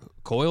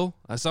Coyle,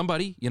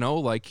 somebody,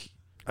 like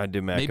I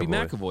do McAvoy. Maybe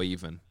McAvoy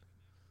even.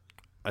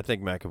 I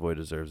think McAvoy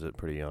deserves it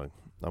pretty young.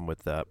 I'm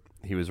with that.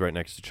 He was right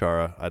next to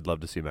Chara. I'd love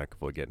to see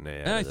McAvoy get an A.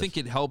 And I think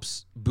it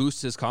helps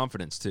boost his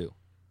confidence too.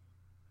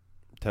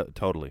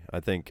 Totally. I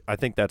think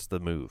that's the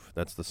move.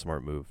 That's the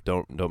smart move.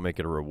 Don't make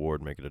it a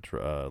reward. Make it a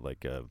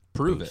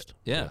prove boost. It.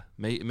 Yeah.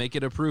 Make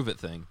it a prove it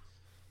thing.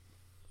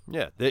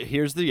 Yeah.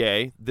 Here's the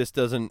A. This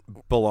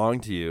doesn't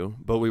belong to you,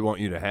 but we want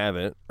you to have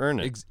it. Earn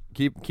it.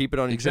 Keep it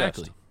on your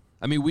chest.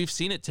 I mean, we've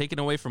seen it taken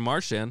away from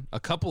Marchand a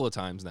couple of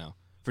times now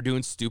for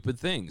doing stupid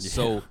things. Yeah.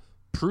 So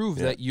prove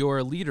that you're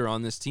a leader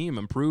on this team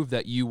and prove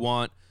that you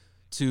want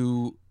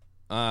to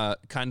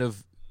kind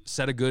of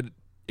set a good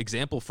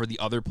example for the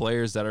other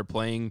players that are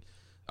playing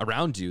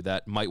around you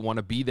that might want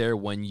to be there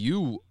when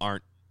you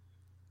aren't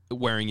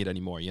wearing it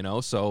anymore,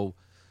 So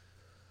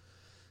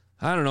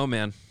I don't know,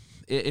 man.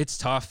 It's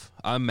tough.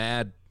 I'm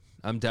mad.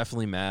 I'm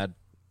definitely mad.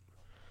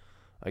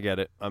 I get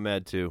it. I'm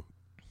mad too.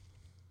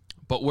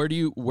 But where do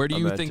you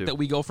think that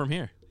we go from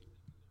here?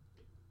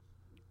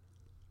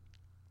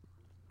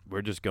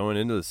 We're just going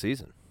into the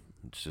season.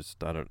 It's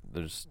just I don't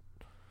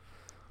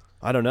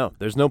know.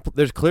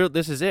 There's clear.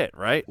 This is it,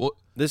 right? Well,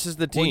 this is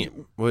the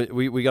team.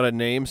 We got to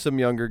name some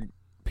younger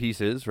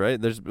pieces,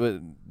 right?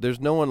 There's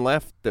no one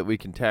left that we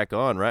can tack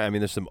on, right? I mean,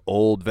 there's some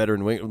old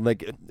veteran wing.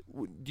 Like,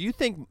 do you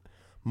think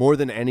more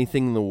than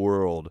anything in the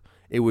world,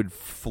 it would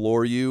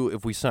floor you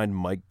if we signed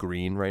Mike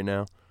Green right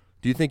now?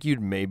 Do you think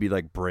you'd maybe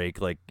break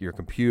your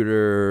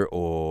computer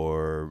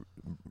or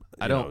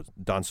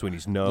Don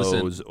Sweeney's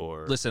nose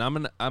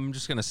Listen, I'm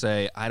just gonna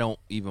say I don't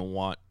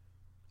want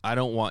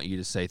you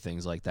to say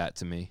things like that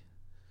to me.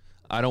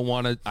 I don't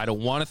want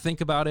to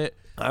think about it.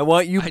 I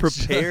want you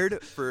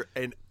prepared for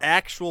an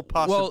actual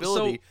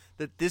possibility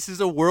that this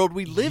is a world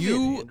we live in.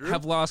 You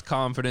have lost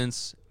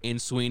confidence in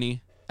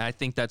Sweeney. I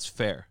think that's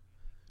fair.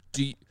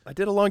 I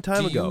did a long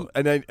time ago,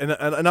 and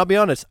I'll be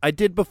honest, I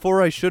did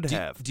before I should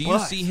have. Do you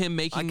see him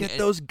making? I get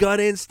those gut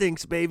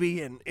instincts,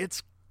 baby, and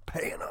it's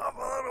paying off a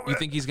little bit. You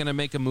think he's going to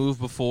make a move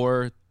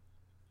before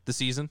the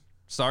season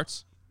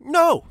starts?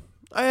 No,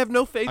 I have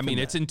no faith. I mean,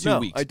 it's in 2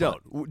 weeks. I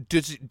don't.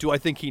 Do I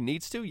think he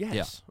needs to?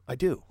 Yes, I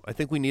do. I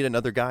think we need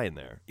another guy in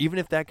there, even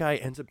if that guy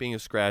ends up being a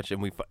scratch,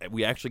 and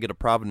we actually get a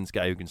Providence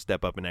guy who can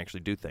step up and actually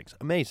do things.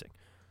 Amazing.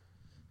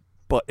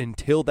 But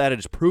until that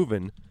is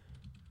proven,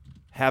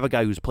 have a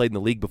guy who's played in the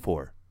league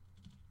before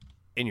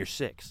in your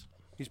 6.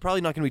 He's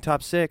probably not going to be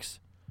top 6.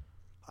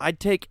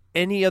 I'd take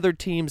any other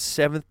team's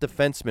 7th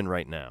defenseman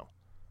right now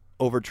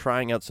over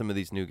trying out some of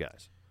these new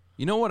guys.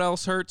 You know what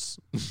else hurts?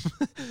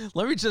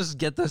 Let me just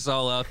get this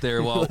all out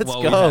there while we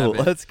have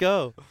it. Let's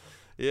go.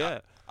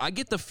 Yeah. I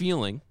get the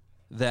feeling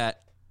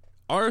that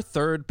our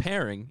third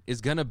pairing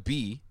is going to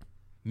be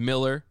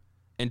Miller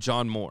and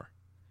John Moore.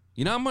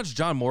 You know how much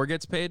John Moore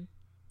gets paid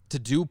to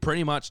do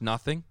pretty much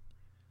nothing?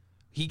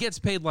 He gets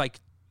paid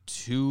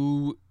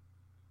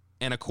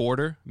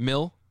 $2.25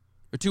 million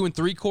or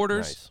 $2.75.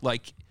 Nice.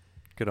 Like,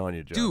 good on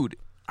you, John. Dude,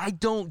 I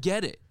don't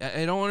get it.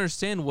 I don't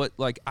understand what.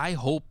 I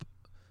hope.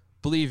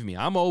 Believe me,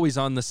 I'm always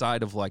on the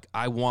side of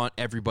I want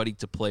everybody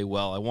to play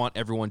well. I want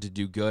everyone to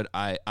do good.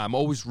 I'm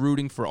always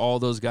rooting for all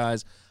those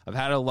guys. I've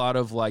had a lot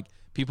of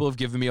people have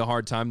given me a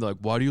hard time. They're like,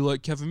 why do you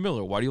like Kevin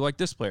Miller? Why do you like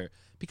this player?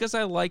 Because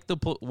I like the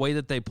way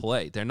that they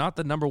play. They're not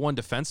the number one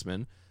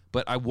defenseman,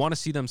 but I want to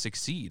see them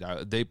succeed.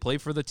 They play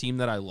for the team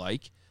that I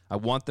like. I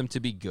want them to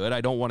be good. I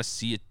don't want to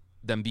see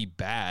them be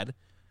bad.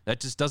 That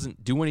just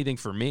doesn't do anything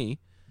for me.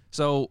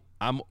 So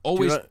I'm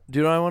always do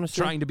you know what I want to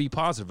see? trying to be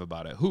positive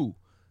about it. Who?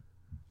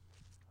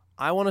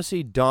 I want to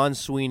see Don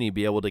Sweeney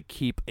be able to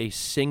keep a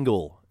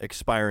single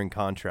expiring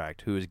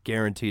contract who is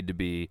guaranteed to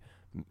be,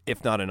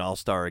 if not an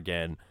all-star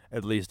again,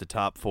 at least a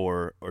top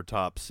 4 or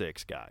top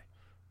 6 guy,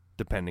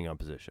 depending on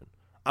position.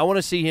 I want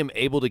to see him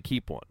able to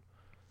keep one.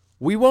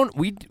 We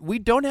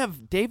don't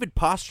have David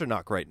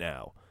Pastrnak right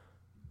now.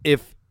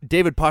 If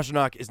David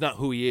Pastrnak is not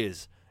who he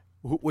is,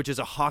 which is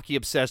a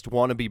hockey-obsessed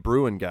wannabe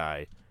Bruin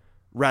guy,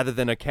 rather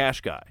than a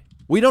cash guy,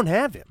 we don't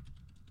have him.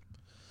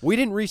 We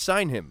didn't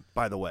re-sign him,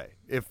 by the way,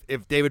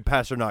 if David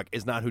Pastrnak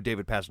is not who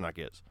David Pastrnak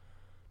is.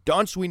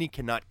 Don Sweeney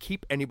cannot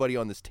keep anybody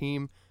on this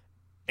team,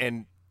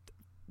 and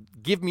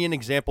give me an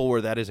example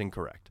where that is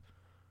incorrect.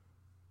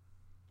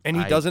 And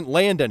he doesn't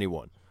land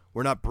anyone.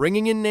 We're not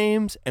bringing in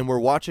names, and we're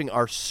watching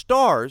our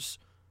stars,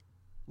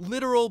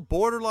 literal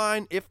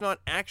borderline, if not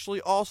actually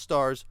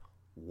all-stars,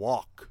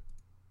 walk.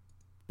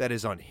 That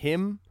is on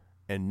him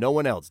and no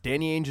one else.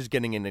 Danny Ainge is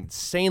getting an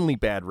insanely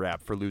bad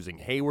rap for losing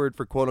Hayward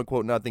for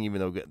quote-unquote nothing, even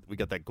though we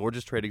got that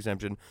gorgeous trade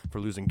exemption, for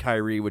losing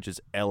Kyrie, which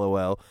is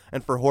LOL,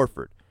 and for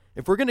Horford.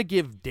 If we're going to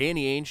give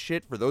Danny Ainge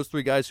shit for those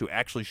 3 guys who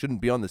actually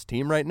shouldn't be on this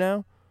team right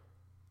now,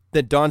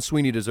 then Don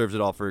Sweeney deserves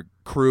it all for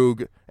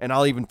Krug, and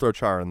I'll even throw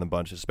Chara in the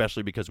bunch,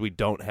 especially because we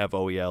don't have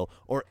OEL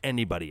or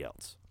anybody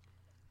else.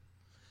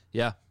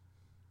 Yeah.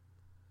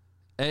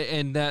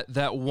 And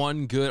that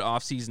one good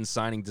offseason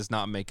signing does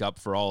not make up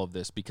for all of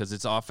this because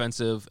it's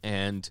offensive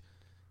and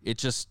it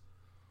just,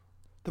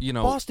 The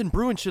Boston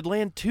Bruins should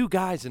land 2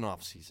 guys in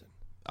offseason.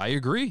 I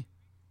agree.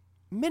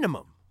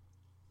 Minimum.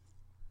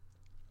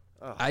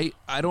 I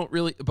don't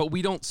really, but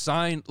we don't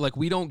sign, like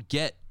we don't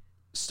get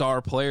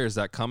star players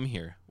that come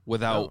here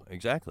without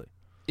exactly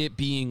it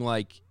being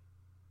like,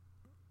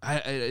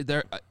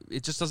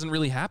 it just doesn't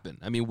really happen.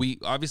 I mean, we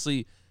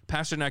obviously,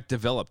 Pasternak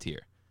developed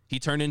here. He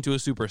turned into a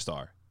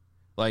superstar.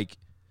 Like,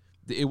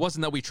 it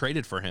wasn't that we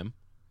traded for him.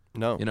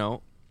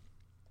 No.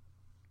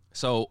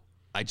 So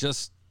I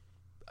just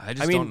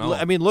don't know.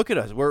 I mean, look at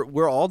us.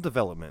 We're all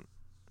development,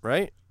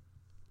 right?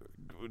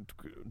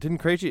 Didn't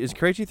Krejci, is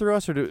Krejci through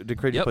us, or did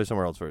Krejci play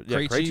somewhere else first? Yeah,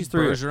 Krejci's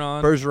through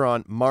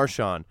Bergeron,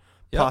 Marchand,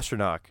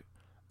 Pastrnak,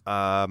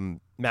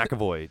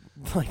 McAvoy.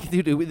 Like,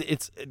 dude,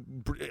 it's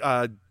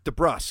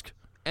DeBrusque.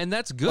 And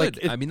that's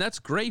good. I mean, that's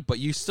great, but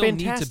you still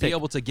need to be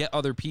able to get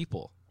other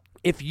people.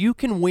 If you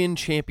can win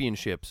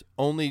championships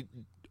only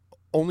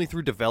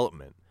through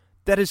development,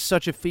 that is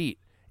such a feat.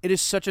 It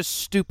is such a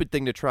stupid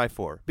thing to try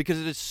for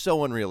because it is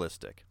so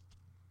unrealistic.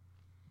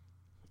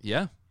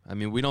 Yeah. I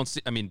mean, we don't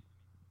see, I mean,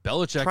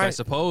 Belichick, I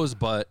suppose,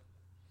 but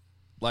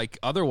like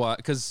otherwise,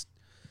 because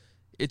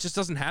it just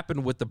doesn't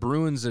happen with the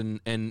Bruins, and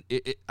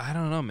I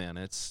don't know, man.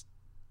 It's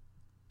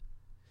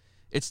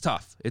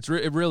tough. It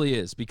really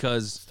is,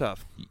 because it's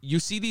tough. You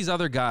see these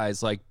other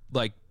guys like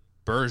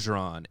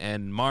Bergeron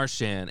and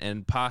Marchand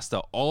and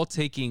Pasta all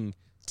taking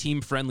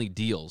team-friendly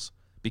deals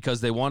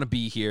because they want to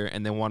be here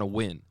and they want to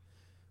win,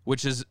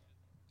 which is,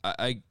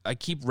 I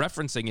keep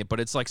referencing it, but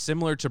it's like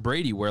similar to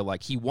Brady, where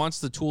like he wants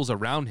the tools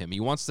around him. He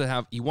wants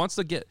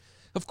to get,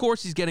 of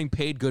course he's getting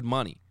paid good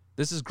money.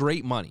 This is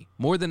great money,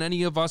 more than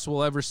any of us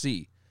will ever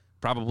see,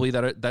 probably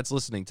that's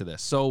listening to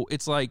this. So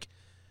it's like,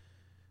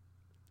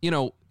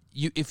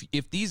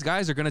 if these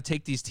guys are going to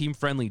take these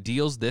team-friendly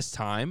deals this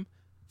time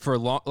for a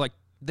long, like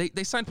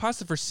they signed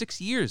Pasta for 6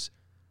 years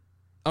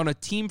on a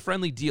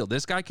team-friendly deal.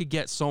 This guy could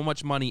get so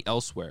much money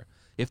elsewhere.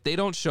 If they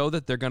don't show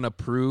that they're going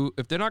to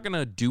if they're not going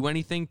to do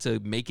anything to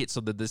make it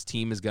so that this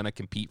team is going to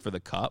compete for the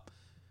cup,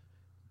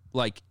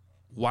 like,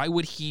 why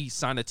would he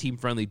sign a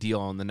team-friendly deal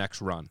on the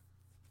next run?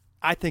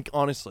 I think,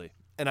 honestly,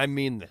 and I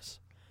mean this,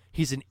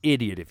 he's an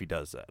idiot if he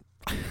does that.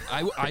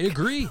 I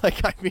agree.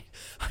 Like,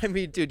 I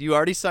mean, dude, you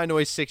already signed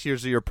away 6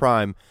 years of your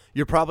prime.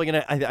 You're probably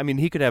going to, I mean,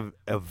 he could have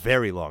a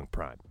very long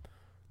prime.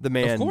 The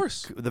man, of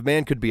course. The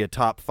man could be a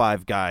top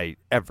 5 guy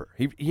ever.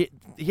 He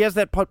has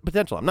that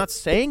potential. I'm not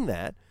saying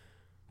that,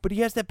 but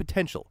he has that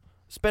potential,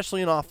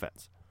 especially in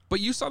offense.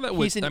 But you saw that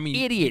with, he's an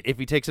idiot if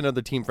he takes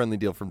another team-friendly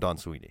deal from Don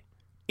Sweeney.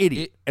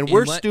 Idiot. And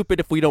we're stupid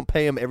if we don't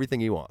pay him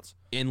everything he wants.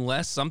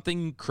 Unless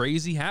something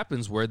crazy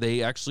happens where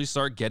they actually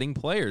start getting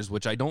players,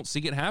 which I don't see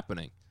it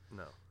happening.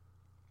 No.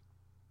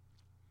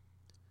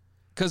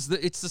 Because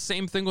it's the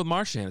same thing with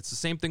Marchand. It's the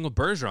same thing with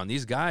Bergeron.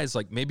 These guys,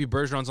 like, maybe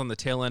Bergeron's on the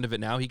tail end of it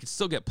now. He could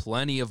still get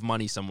plenty of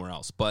money somewhere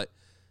else. But,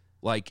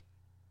 like,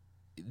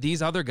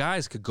 these other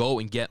guys could go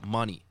and get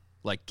money.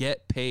 Like,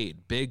 get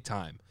paid big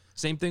time.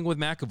 Same thing with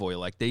McAvoy.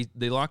 Like,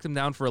 they locked him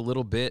down for a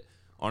little bit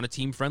on a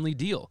team-friendly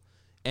deal.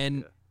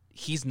 And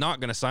he's not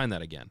going to sign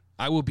that again.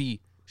 I will be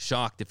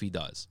shocked if he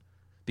does.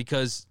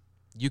 Because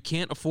you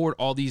can't afford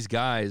all these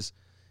guys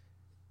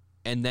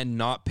and then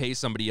not pay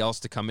somebody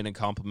else to come in and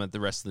complement the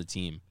rest of the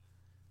team.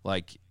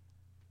 Like,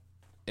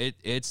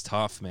 it's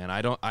tough, man.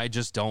 I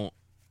just don't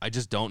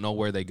know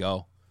where they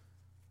go.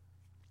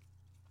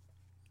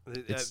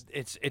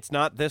 It's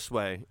not this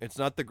way. It's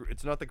not the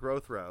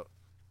growth route.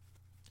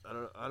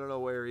 I don't know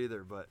where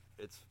either, but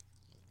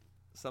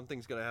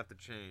Something's gonna have to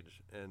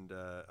change, and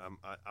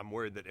I'm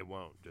worried that it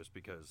won't. Just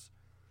because,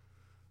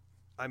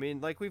 I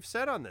mean, like we've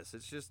said on this,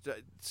 it's just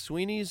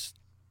Sweeney's.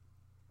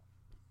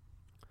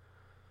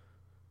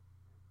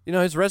 You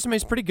know, his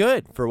resume's pretty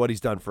good for what he's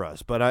done for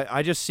us, but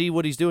I just see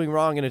what he's doing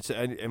wrong, and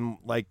and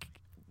like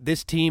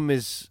this team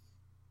is.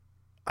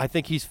 I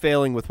think he's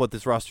failing with what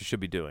this roster should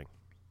be doing,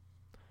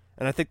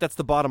 and I think that's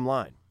the bottom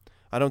line.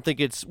 I don't think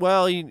it's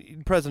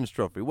President's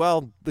Trophy.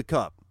 Well, the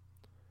Cup.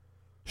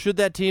 Should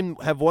that team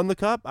have won the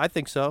Cup? I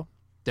think so.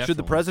 Definitely. Should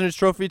the President's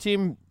Trophy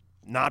team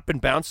not been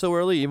bounced so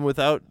early, even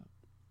without,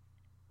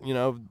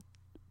 Tuukka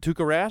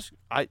Rask?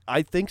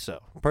 I think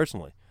so,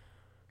 personally.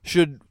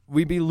 Should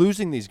we be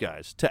losing these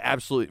guys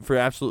for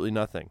absolutely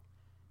nothing?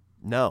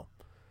 No.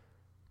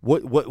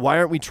 Why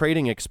aren't we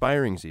trading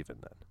expirings even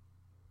then?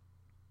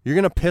 You're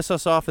going to piss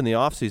us off in the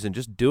offseason.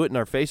 Just do it in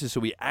our faces so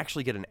we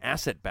actually get an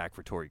asset back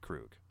for Torrey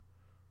Krug.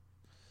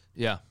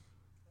 Yeah.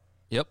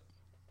 Yep.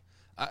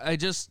 I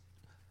just...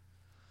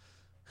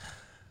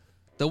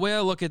 The way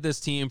I look at this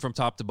team from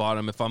top to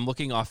bottom, if I'm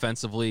looking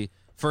offensively,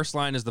 first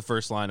line is the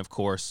first line, of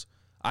course.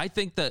 I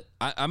think that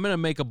I'm going to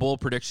make a bold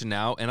prediction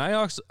now, and I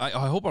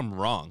hope I'm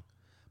wrong,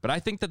 but I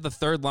think that the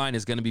third line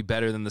is going to be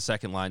better than the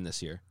second line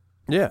this year.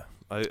 Yeah.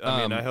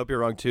 I mean, I hope you're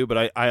wrong too,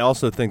 but I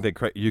also think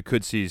that you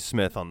could see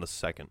Smith on the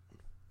second.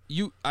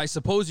 I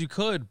suppose you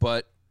could,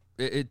 but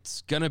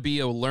it's going to be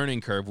a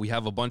learning curve. We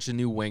have a bunch of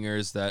new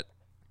wingers that,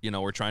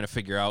 we're trying to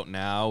figure out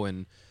now,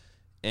 and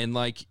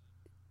like,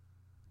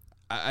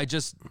 I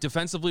just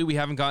defensively we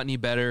haven't gotten any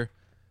better.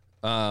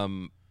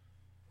 I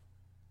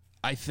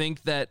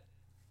think that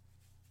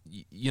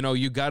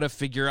you got to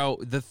figure out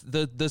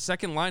the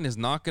second line is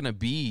not going to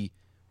be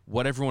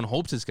what everyone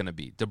hopes it's going to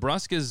be.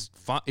 DeBrusk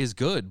is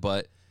good,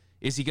 but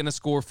is he going to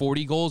score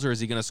 40 goals or is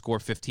he going to score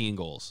 15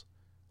 goals?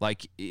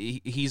 Like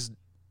he's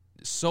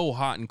so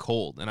hot and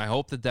cold, and I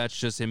hope that that's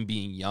just him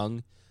being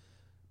young,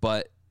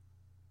 but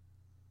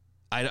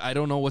I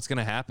don't know what's going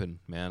to happen,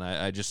 man.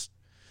 I just.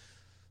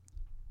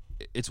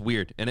 It's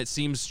weird, and it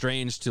seems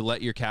strange to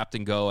let your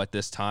captain go at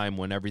this time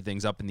when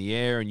everything's up in the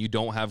air and you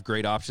don't have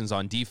great options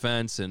on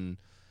defense, and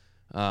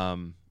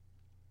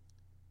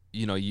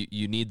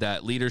you need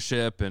that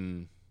leadership.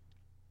 And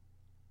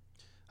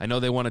I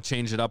know they want to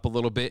change it up a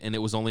little bit, and it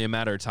was only a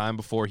matter of time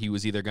before he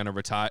was either going to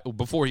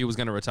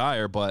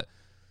retire. But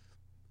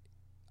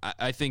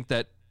I think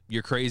that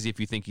you're crazy if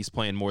you think he's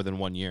playing more than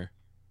 1 year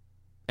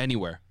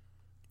anywhere.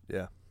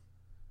 Yeah.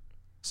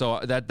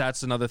 So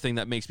that's another thing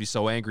that makes me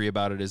so angry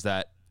about it is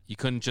that. You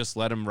couldn't just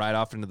let him ride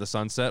off into the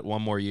sunset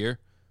one more year.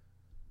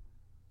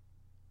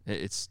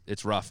 It's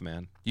rough,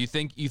 man. You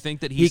think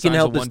that he signs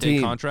a one-day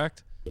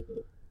contract?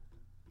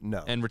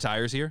 No. And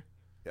retires here?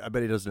 I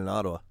bet he does it in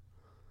Ottawa.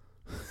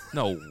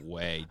 No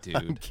way, dude.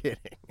 I'm kidding.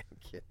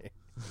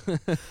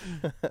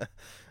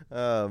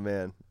 Oh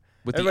man.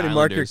 With everybody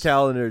mark your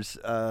calendars.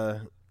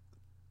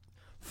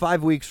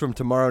 5 weeks from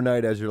tomorrow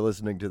night, as you're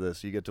listening to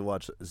this, you get to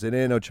watch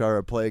Zdeno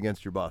Chara play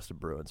against your Boston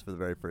Bruins for the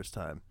very first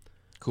time.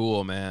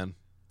 Cool, man.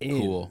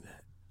 Cool.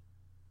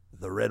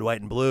 The red,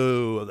 white, and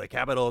blue of the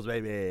Capitals,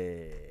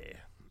 baby.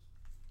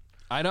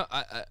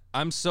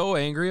 I'm so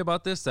angry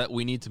about this that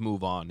we need to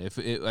move on.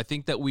 I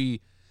think that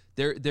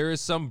there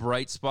is some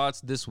bright spots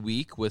this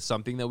week with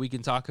something that we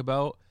can talk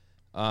about,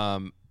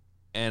 and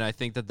I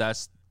think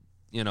that's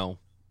the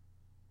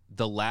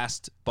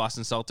last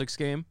Boston Celtics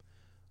game.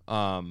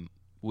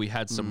 We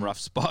had some rough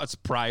spots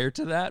prior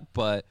to that,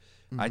 but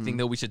I think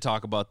that we should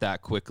talk about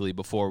that quickly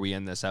before we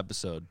end this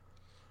episode.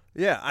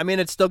 Yeah, I mean,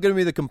 it's still going to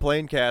be the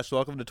Complain Cast.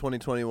 Welcome to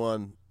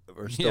 2021.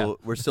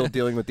 We're still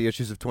dealing with the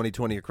issues of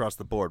 2020 across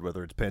the board,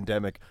 whether it's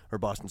pandemic or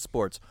Boston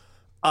sports.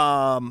 First,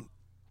 I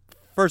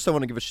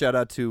want to give a shout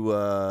out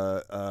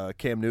to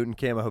Cam Newton.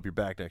 Cam, I hope you're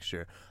back next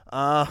year.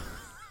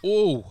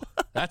 Oh,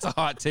 that's a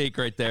hot take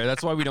right there.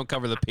 That's why we don't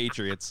cover the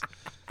Patriots.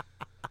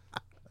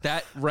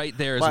 That right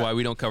there is why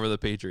we don't cover the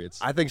Patriots.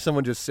 I think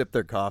someone just sipped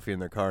their coffee in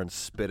their car and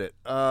spit it.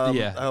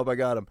 I hope I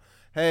got him.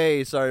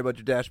 Hey, sorry about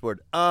your dashboard.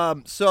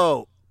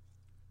 So.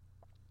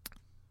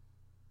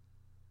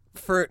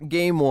 For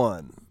game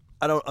one,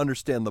 I don't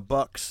understand the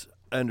Bucks.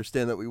 I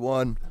understand that we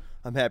won.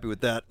 I'm happy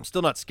with that. I'm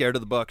still not scared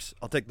of the Bucks.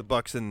 I'll take the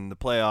Bucks in the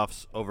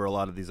playoffs over a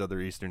lot of these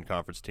other Eastern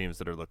Conference teams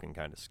that are looking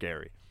kind of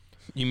scary.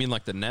 You mean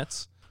like the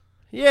Nets?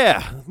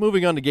 Yeah.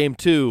 Moving on to game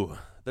two,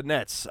 the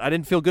Nets. I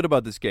didn't feel good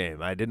about this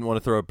game. I didn't want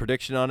to throw a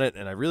prediction on it,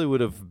 and I really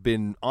would have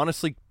been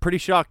honestly pretty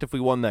shocked if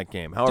we won that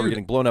game. However,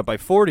 getting blown out by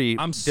 40,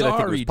 I'm sorry, I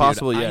think it was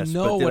possible? dude. Yes. I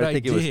know what I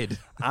did.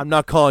 I'm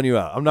not calling you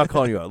out.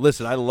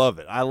 Listen, I love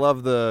it.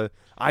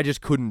 I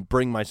just couldn't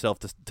bring myself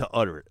to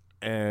utter it.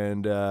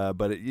 And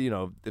but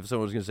if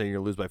someone was going to say you're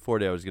going to lose by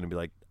 40, I was going to be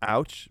like,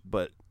 ouch.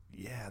 But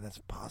yeah, that's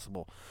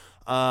possible.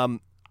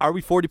 Are we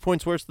 40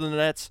 points worse than the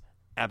Nets?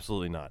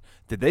 Absolutely not.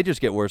 Did they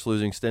just get worse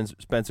losing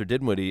Spencer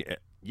Dinwiddie?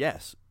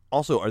 Yes.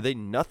 Also, are they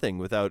nothing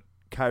without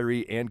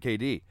Kyrie and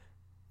KD?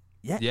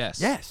 Yes.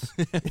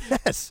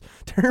 Yes.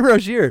 Terry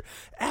Rozier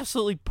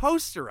absolutely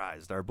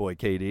posterized our boy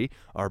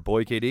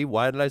KD.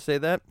 Why did I say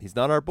that? He's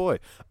not our boy.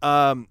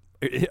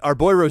 Our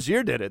boy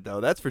Rozier did it,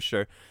 though. That's for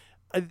sure.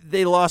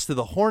 They lost to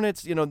the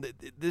Hornets. You know,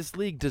 this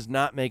league does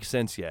not make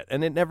sense yet,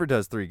 and it never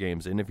does 3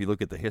 games in. If you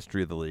look at the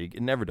history of the league,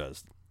 it never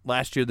does.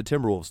 Last year, the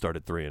Timberwolves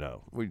started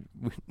 3-0.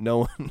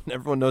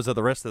 Everyone knows how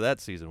the rest of that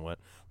season went.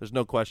 There's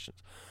no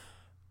questions.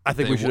 I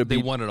think we should have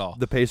beat won it all.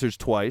 The Pacers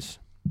twice.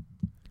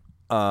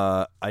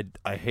 I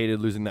hated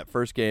losing that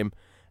first game,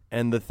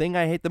 and the thing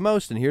I hate the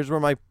most, and here's where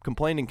my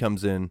complaining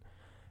comes in,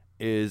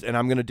 is, and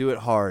I'm going to do it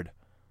hard,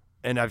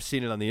 and I've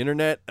seen it on the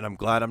internet, and I'm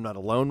glad I'm not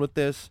alone with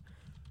this.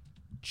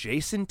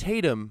 Jason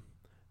Tatum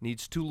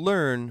needs to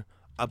learn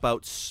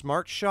about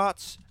smart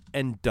shots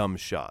and dumb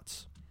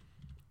shots.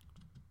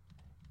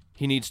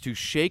 He needs to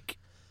shake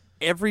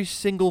every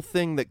single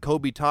thing that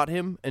Kobe taught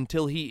him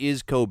until he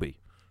is Kobe.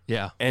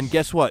 Yeah. And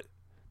guess what?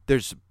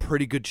 There's a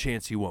pretty good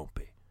chance he won't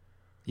be.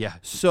 Yeah.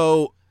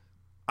 So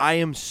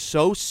I'm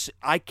still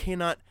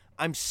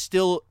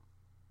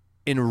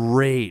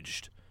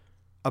enraged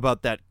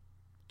about that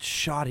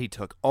shot he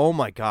took. Oh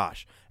my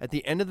gosh. At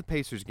the end of the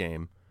Pacers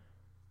game,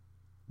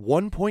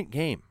 1-point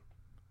game,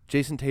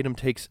 Jason Tatum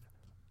takes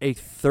a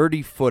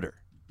 30-footer.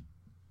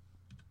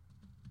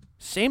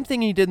 Same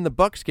thing he did in the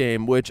Bucks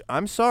game, which,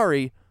 I'm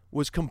sorry,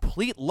 was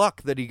complete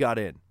luck that he got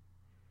in.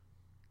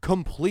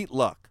 Complete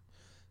luck.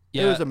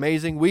 Yeah. It was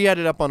amazing. We had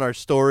it up on our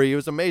story. It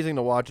was amazing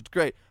to watch. It's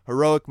great.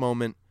 Heroic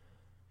moment.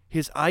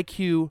 His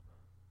IQ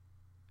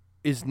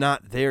is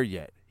not there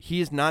yet.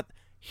 He's not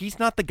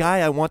the guy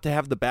I want to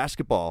have the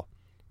basketball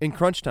in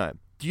crunch time.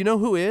 Do you know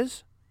who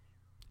is?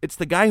 It's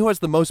the guy who has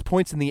the most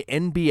points in the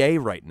NBA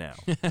right now,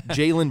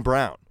 Jaylen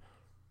Brown.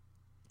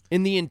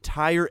 In the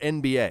entire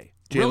NBA,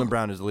 Jaylen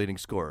Brown is the leading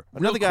scorer.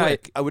 Another guy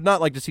I would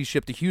not like to see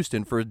shipped to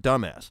Houston for a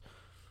dumbass.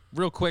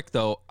 Real quick,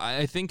 though,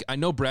 I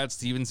know Brad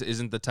Stevens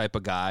isn't the type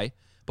of guy,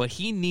 but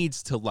he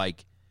needs to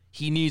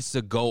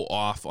go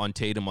off on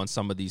Tatum on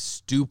some of these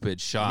stupid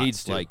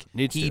shots.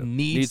 He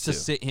needs to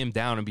sit him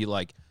down and be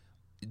like,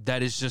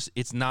 that is just,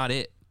 it's not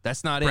it.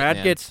 That's not it,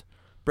 man.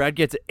 Brad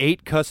gets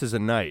 8 cusses a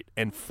night,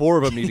 and 4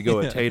 of them need to go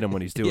at Tatum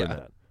when he's doing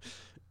that.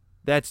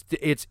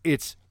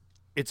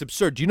 It's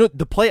absurd. Do you know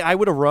the play I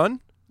would have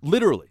run?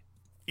 Literally,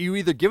 you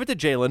either give it to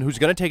Jaylen, who's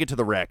going to take it to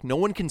the rack. No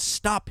one can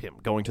stop him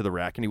going to the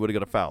rack, and he would have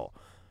got a foul.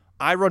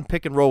 I run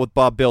pick and roll with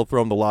Bob Bill,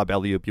 throw him the lob,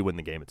 alley-oop, you win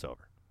the game, it's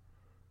over.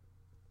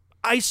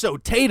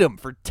 ISO Tatum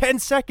for 10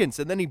 seconds,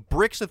 and then he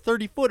bricks a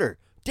 30-footer.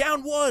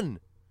 Down 1.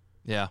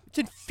 Yeah. It's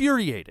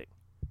infuriating.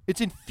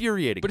 But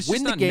it's win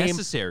just the not game.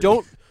 necessary.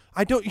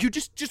 You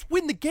just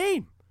win the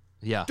game.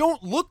 Yeah.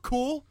 Don't look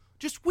cool.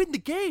 Just win the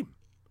game.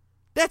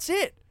 That's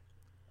it.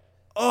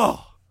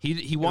 Oh.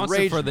 He wants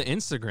it for the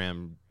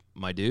Instagram,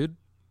 my dude.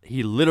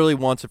 He literally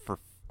wants it for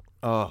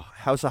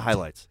House of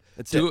Highlights.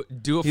 That's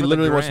it. Do it he for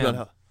literally the wants gram.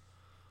 it.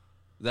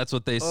 That's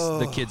what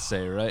the kids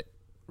say, right?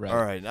 Right.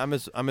 All right.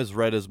 I'm as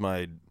red as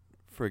my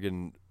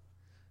friggin'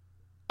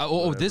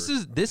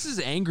 this is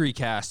Angry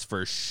Cast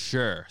for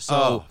sure. So,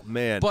 oh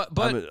man, but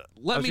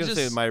let me just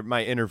say my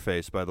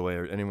interface. By the way,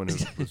 or anyone who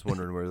was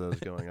wondering where that was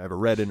going, I have a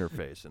red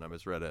interface, and I'm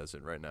as red as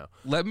it right now.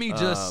 Let me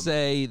just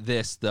say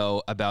this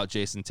though about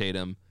Jason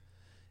Tatum,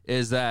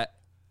 is that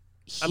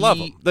I love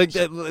him.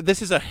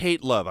 This is a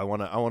hate love. I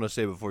want to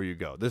say before you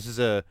go. This is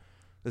a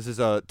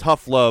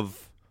tough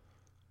love.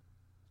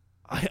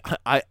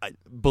 I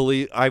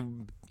believe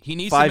he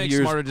needs 5 to make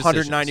years, smarter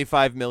decisions.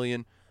 $195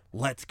 million.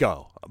 Let's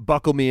go.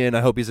 Buckle me in.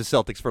 I hope he's a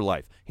Celtics for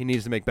life. He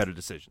needs to make better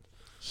decisions.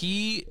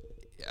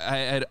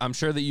 I'm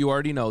sure that you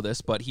already know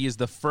this, but he is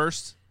the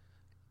first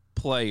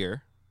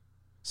player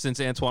since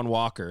Antoine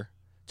Walker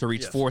to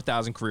reach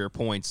 4,000 career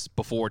points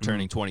before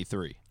turning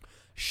 23.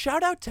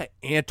 Shout out to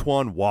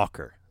Antoine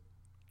Walker,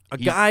 a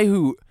guy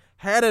who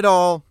had it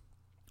all,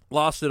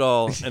 lost it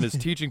all, and is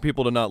teaching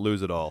people to not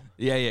lose it all.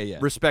 Yeah.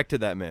 Respect to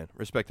that man.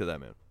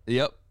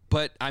 Yep.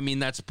 But I mean,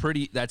 that's a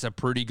pretty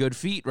good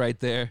feat right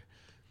there.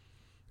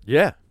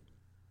 Yeah,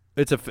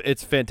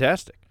 it's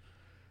fantastic.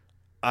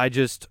 But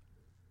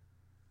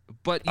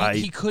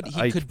he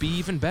could be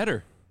even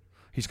better.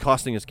 He's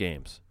costing us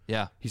games.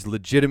 Yeah, he's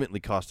legitimately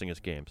costing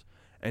us games,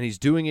 and he's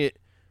doing it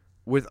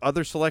with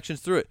other selections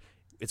through it.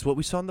 It's what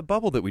we saw in the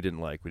bubble that we didn't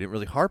like. We didn't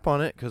really harp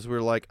on it because we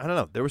were like, I don't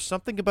know. There was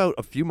something about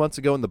a few months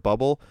ago in the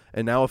bubble,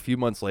 and now a few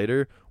months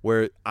later,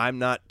 where I'm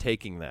not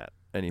taking that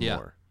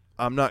anymore.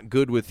 Yeah. I'm not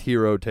good with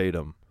Hero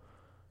Tatum.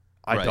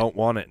 I don't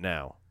want it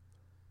now.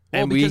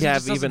 Well, and we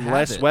have even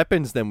less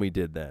weapons than we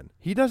did then.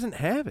 He doesn't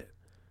have it.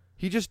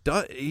 He just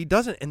does. He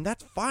doesn't, and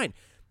that's fine.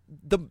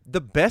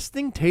 The best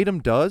thing Tatum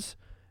does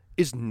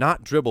is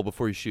not dribble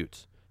before he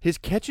shoots. His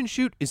catch and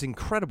shoot is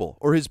incredible,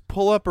 or his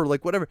pull up, or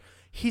like whatever.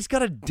 He's got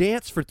to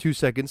dance for 2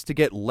 seconds to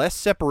get less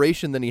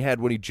separation than he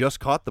had when he just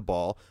caught the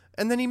ball,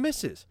 and then he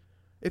misses.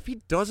 If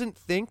he doesn't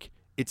think,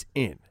 it's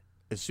in.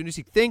 As soon as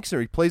he thinks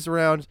or he plays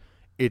around,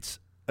 it's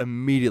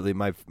immediately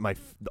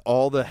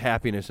all the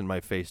happiness in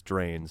my face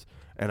drains,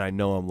 and I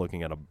know I'm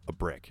looking at a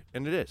brick,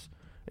 and it is,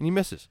 and he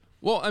misses.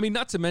 Well, I mean,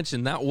 not to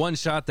mention that one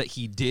shot that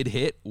he did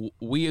hit,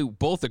 we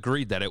both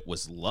agreed that it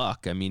was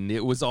luck. I mean,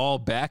 it was all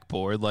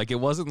backboard. Like, it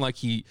wasn't like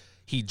he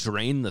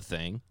drained the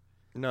thing.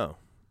 No,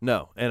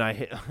 and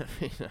I'm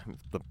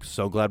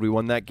so glad we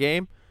won that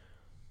game,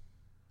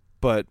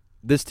 but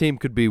this team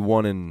could be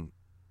 1-4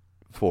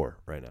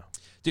 right now.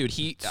 Dude,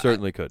 he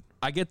Certainly could.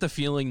 I get the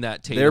feeling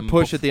that Tatum Their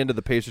push at the end of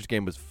the Pacers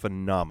game was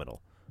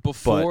phenomenal.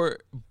 before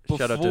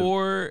shout out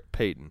to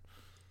Peyton.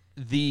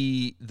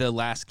 the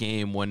last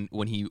game when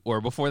he,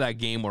 or before that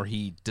game where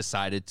he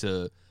decided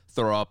to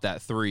throw up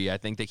that three, I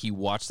think that he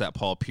watched that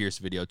Paul Pierce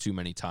video too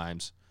many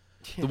times.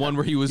 The one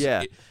where he was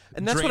and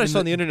that's what I saw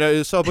on the internet.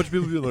 I saw a bunch of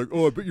people being like,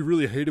 "Oh, I bet you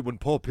really hated when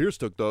Paul Pierce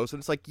took those."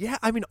 And it's like, yeah,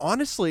 I mean,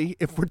 honestly,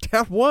 if we're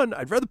down 1,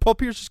 I'd rather Paul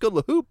Pierce just go to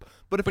the hoop.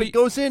 But if it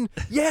goes in,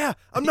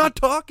 I'm not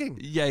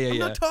talking. I'm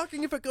not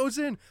talking if it goes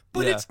in.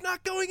 But it's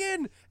not going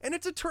in, and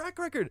it's a track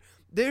record.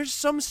 There's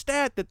some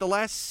stat that the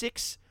last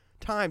 6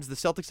 times the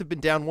Celtics have been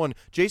down 1,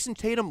 Jason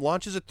Tatum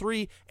launches a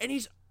 3, and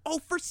he's 0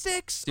 for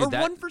 6 or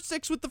 1 for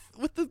 6 with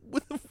the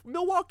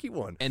Milwaukee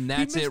one. And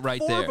that's it right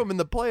 4 there. Of them in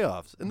the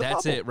playoffs.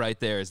 That's it right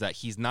there. Is that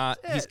he's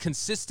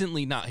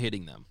consistently not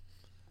hitting them.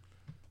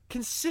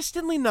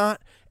 Consistently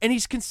not, and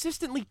he's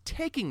consistently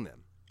taking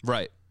them.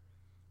 Right.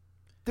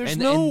 There's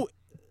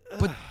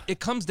but it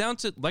comes down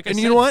to, like I said, and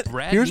you know what?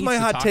 Brad Here's needs my to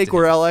hot talk take to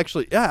where him. I'll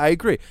actually, I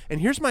agree. And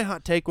here's my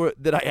hot take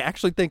that I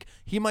actually think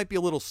he might be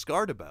a little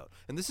scarred about.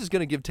 And this is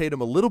going to give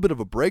Tatum a little bit of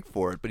a break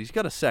for it, but he's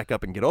got to sack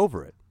up and get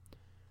over it.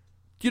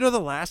 Do you know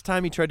the last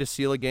time he tried to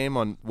seal a game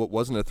on what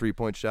wasn't a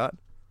 3-point shot?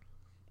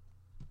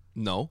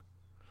 No.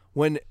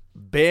 When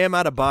Bam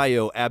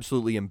Adebayo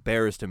absolutely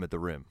embarrassed him at the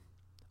rim.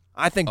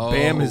 I think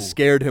Bam has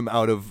scared him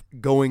out of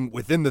going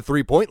within the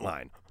 3-point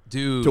line,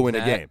 dude, to win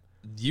a game.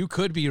 You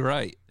could be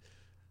right.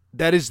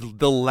 That is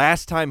the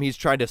last time he's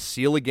tried to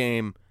seal a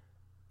game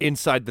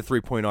inside the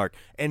 3-point arc.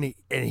 And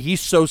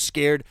he's so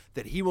scared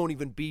that he won't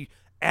even be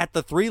at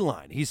the 3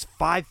 line. He's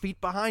 5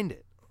 feet behind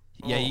it.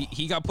 Yeah,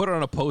 he got put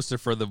on a poster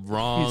for the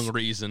wrong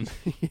reason.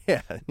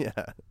 Yeah.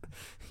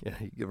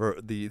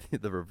 The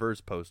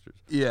reverse posters.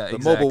 Yeah, the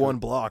exactly. Mobile One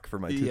block for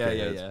my 2K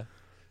heads. Yeah.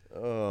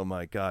 Oh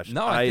my gosh.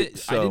 No, I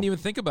didn't even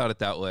think about it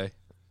that way.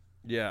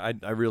 Yeah,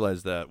 I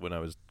realized that when I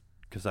was,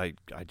 because I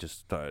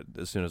just thought,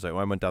 as soon as I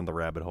went down the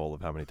rabbit hole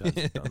of how many times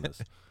he's done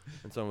this,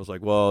 and someone was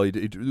like, "Well,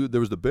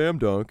 there was the Bam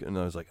dunk," and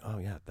I was like, "Oh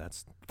yeah,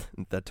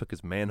 that took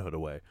his manhood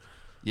away."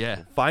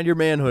 Yeah. Find your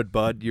manhood,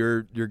 bud.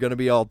 You're going to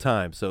be all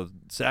time. So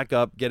sack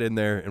up, get in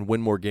there, and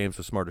win more games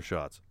with smarter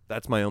shots.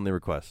 That's my only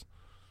request.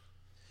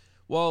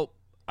 Well,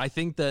 I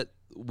think that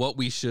what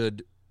we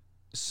should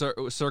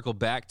circle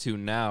back to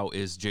now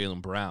is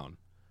Jaylen Brown.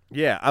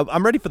 Yeah,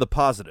 I'm ready for the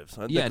positives.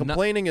 Yeah, the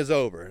complaining is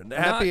over.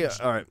 Happy.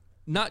 All right.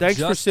 Thanks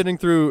for sitting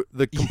through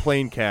the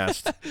complain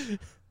cast,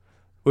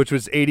 which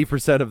was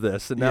 80% of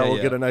this, and now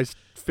we'll get a nice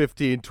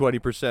 15,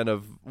 20%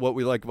 of what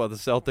we like about the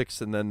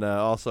Celtics, and then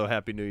also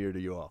Happy New Year to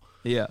you all.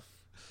 Yeah.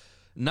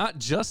 Not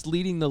just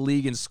leading the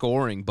league in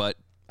scoring, but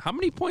how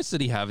many points did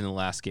he have in the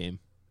last game?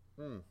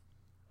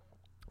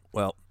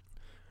 Well,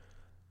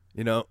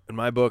 in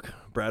my book,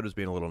 Brad was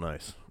being a little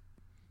nice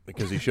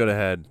because he should have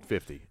had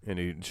 50, and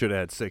he should have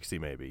had 60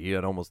 maybe. He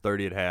had almost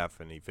 30 at half,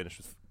 and he finished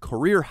with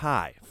career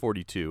high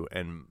 42,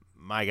 and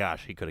my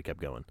gosh, he could have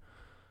kept going.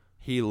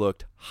 He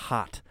looked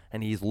hot,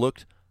 and he's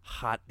looked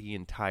hot the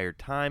entire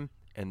time,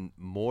 and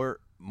more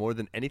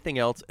than anything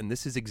else, and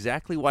this is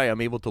exactly why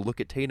I'm able to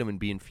look at Tatum and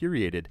be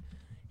infuriated,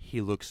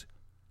 he looks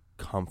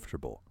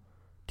comfortable.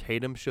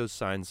 Tatum shows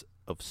signs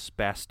of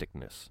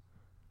spasticness.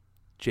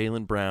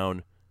 Jaylen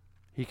Brown,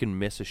 he can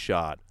miss a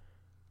shot,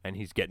 and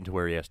he's getting to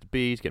where he has to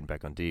be. He's getting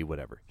back on D,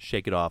 whatever.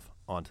 Shake it off,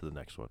 on to the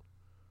next one.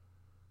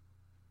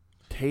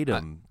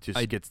 Tatum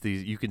gets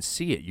these. You can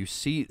see it. You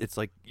see, it's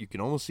like you can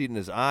almost see it in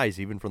his eyes,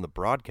 even from the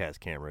broadcast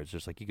camera. It's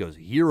just like he goes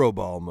hero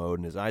ball mode,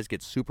 and his eyes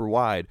get super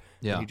wide,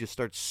 and he just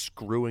starts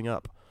screwing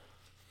up.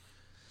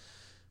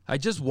 I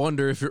just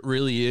wonder if it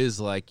really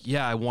is like,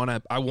 I want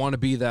to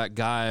be that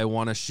guy. I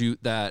want to shoot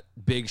that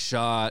big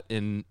shot,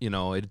 and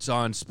it's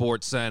on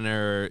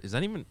SportsCenter. Is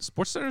that even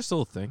SportsCenter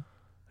still a thing?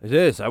 It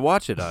is. I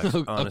watch it.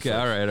 Honestly. Okay,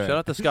 all right. Shout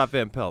out to Scott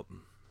Van Pelt.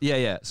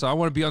 Yeah. So I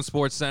want to be on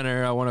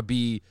SportsCenter. I want to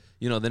be,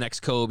 the next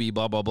Kobe,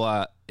 blah, blah,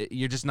 blah.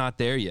 You're just not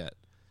there yet.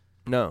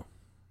 No,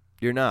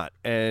 you're not.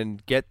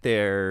 And get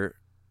there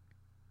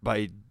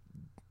by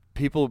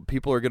people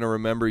are going to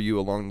remember you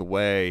along the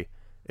way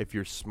if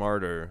you're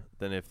smarter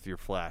than if you're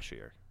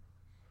flashier.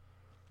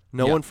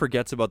 No one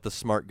forgets about the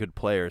smart, good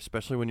player,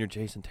 especially when you're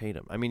Jason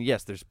Tatum. I mean,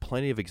 yes, there's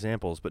plenty of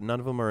examples, but none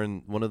of them are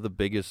in one of the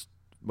biggest,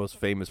 most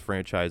famous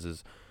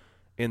franchises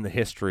in the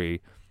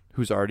history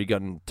who's already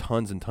gotten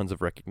tons and tons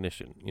of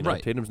recognition.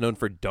 Right. Tatum's known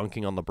for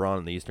dunking on LeBron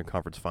in the Eastern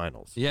Conference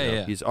Finals.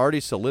 Yeah. He's already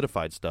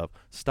solidified stuff.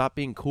 Stop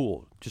being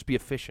cool. Just be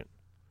efficient.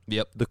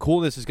 Yep. The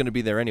coolness is going to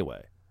be there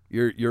anyway.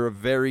 You're a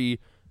very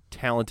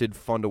talented,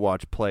 fun to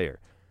watch player.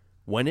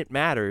 When it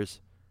matters,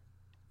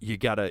 you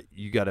gotta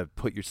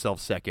put yourself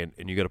second,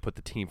 and you gotta put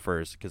the team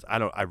first. Because I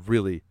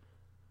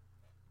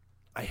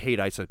hate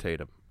ISO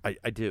Tatum.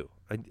 I do.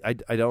 I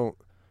don't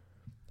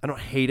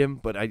hate him,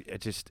 but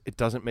it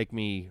doesn't make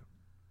me.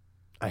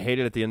 I hate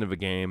it at the end of a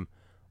game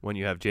when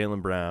you have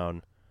Jaylen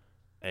Brown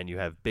and you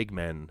have big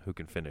men who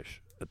can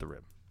finish at the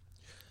rim.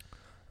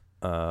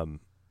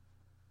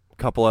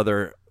 Couple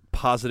other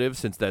positives,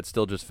 since that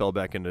still just fell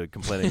back into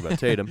complaining about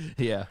Tatum.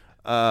 Yeah.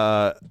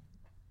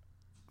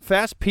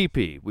 Fast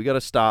PP. We got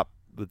to stop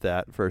with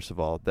that, first of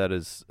all. That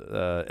is,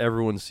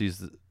 everyone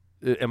sees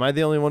am I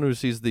the only one who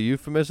sees the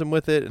euphemism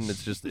with it, and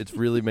it's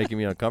really making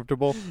me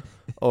uncomfortable?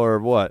 Or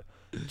what?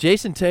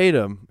 Jason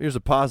Tatum, here's a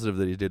positive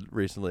that he did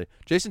recently.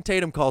 Jason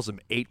Tatum calls him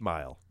 8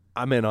 Mile.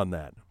 I'm in on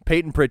that.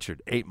 Peyton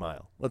Pritchard, 8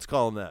 Mile. Let's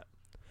call him that.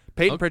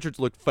 Peyton Pritchard's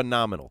looked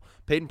phenomenal.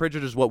 Peyton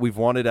Pritchard is what we've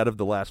wanted out of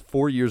the last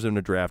 4 years in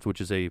the draft, which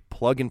is a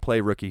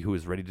plug-and-play rookie who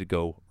is ready to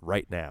go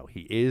right now.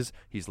 He's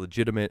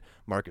legitimate.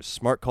 Marcus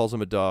Smart calls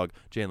him a dog.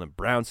 Jaylen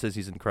Brown says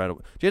he's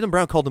incredible. Jaylen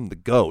Brown called him the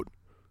GOAT,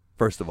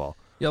 first of all.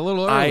 Yeah, a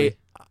little early.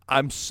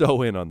 I'm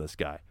so in on this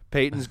guy.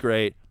 Peyton's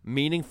great,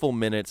 meaningful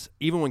minutes.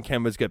 Even when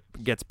Kemba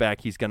gets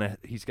back, he's gonna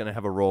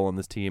have a role on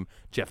this team.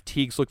 Jeff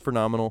Teague's looked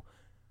phenomenal.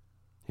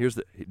 Here's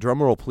the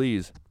drum roll,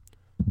 please.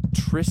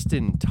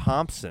 Tristan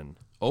Thompson,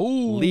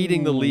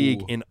 leading the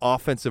league in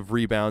offensive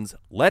rebounds.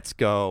 Let's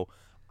go.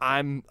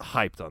 I'm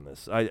hyped on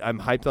this.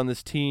 I'm hyped on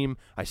this team.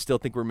 I still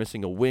think we're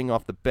missing a wing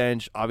off the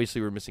bench.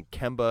 Obviously, we're missing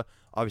Kemba.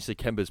 Obviously,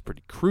 Kemba is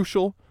pretty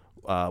crucial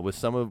with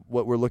some of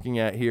what we're looking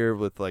at here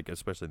with, like,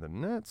 especially the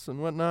Nets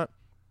and whatnot.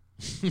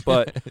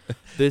 But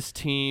this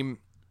team,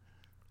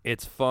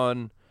 it's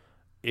fun.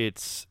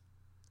 It's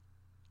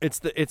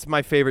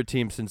my favorite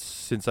team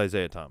since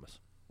Isaiah Thomas.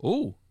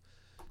 Ooh.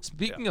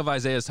 Speaking of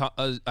Isaiah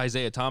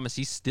Thomas,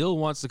 he still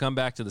wants to come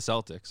back to the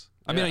Celtics.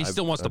 I mean, he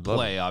still wants to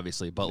play,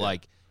 obviously, but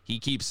like he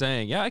keeps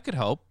saying, "Yeah, I could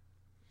help."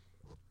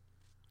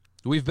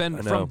 We've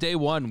been from day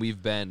one.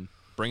 We've been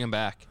bring him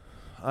back.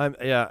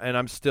 And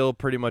I'm still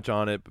pretty much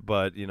on it.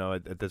 But you know,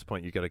 at this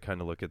point, you got to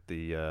kind of look at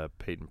the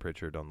Peyton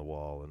Pritchard on the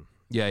wall and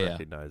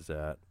recognize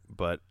that.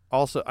 But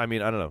also, I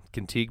mean, I don't know.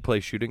 Can Teague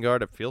play shooting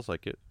guard? It feels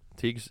like it.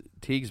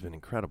 Teague's been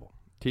incredible.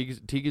 Teague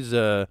is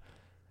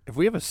if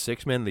we have a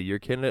 6-man of the year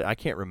candidate, I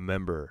can't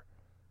remember.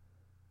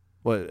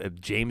 What,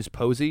 James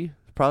Posey?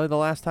 Probably the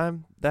last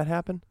time that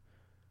happened.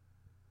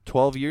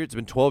 12 years. It's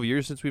been 12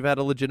 years since we've had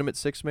a legitimate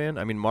 6-man.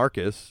 I mean,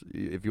 Marcus,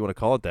 if you want to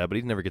call it that, but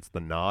he never gets the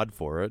nod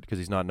for it because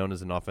he's not known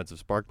as an offensive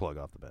spark plug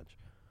off the bench.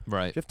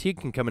 Right. Jeff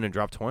Teague can come in and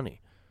drop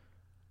 20,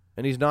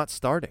 and he's not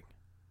starting.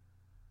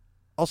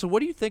 Also, what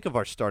do you think of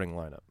our starting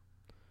lineup?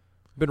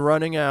 Been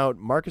running out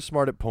Marcus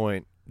Smart at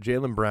point,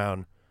 Jaylen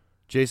Brown,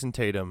 Jason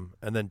Tatum,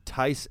 and then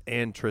Tice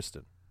and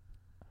Tristan.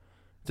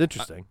 It's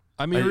interesting.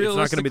 I mean, it's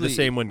not going to be the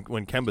same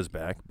when Kemba's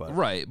back, but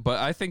right. But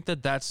I think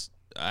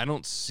I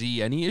don't see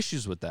any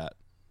issues with that.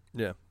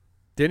 Yeah,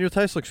 Daniel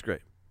Tice looks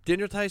great.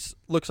 Daniel Tice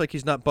looks like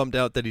he's not bummed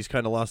out that he's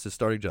kind of lost his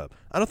starting job.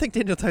 I don't think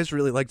Daniel Tice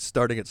really liked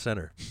starting at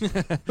center.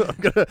 I'm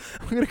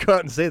gonna go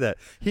out and say that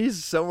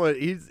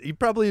he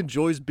probably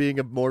enjoys being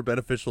a more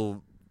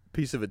beneficial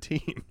piece of a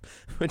team,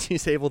 which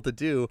he's able to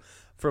do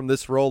from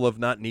this role of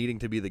not needing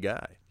to be the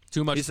guy.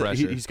 Too much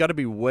pressure. He's got to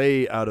be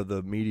way out of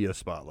the media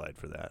spotlight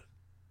for that.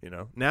 You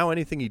know, now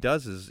anything he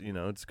does is,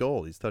 it's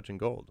gold. He's touching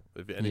gold.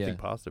 If anything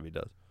positive he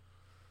does.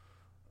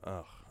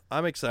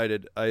 I'm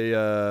excited.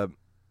 I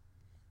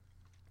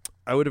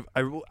would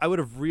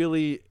have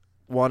really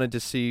wanted to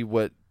see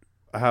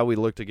how we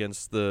looked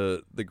against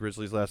the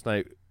Grizzlies last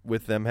night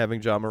with them having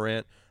Ja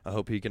Morant. I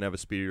hope he can have a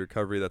speedy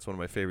recovery. That's one of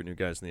my favorite new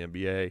guys in the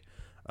NBA.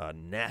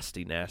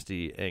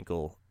 Nasty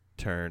ankle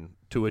turn,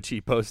 to which he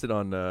posted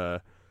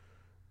on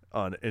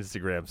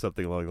Instagram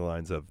something along the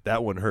lines of,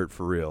 "That one hurt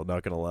for real,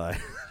 not gonna lie."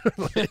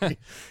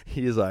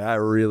 He's like,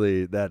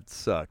 that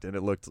sucked, and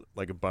it looked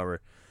like a bummer.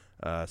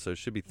 So it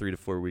should be 3 to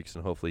 4 weeks,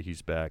 and hopefully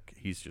he's back.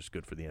 He's just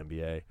good for the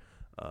NBA.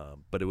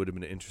 But it would have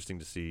been interesting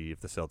to see if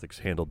the Celtics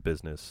handled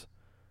business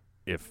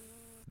if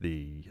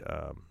the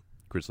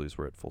Grizzlies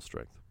were at full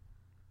strength.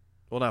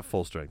 Well, not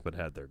full strength, but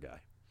had their guy.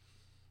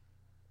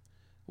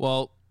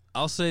 Well,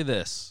 I'll say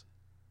this.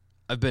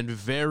 I've been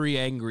very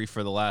angry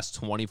for the last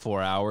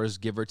 24 hours,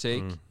 give or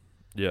take.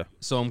 Yeah.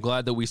 So I'm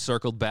glad that we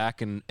circled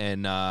back and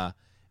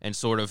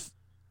sort of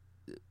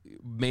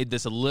made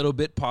this a little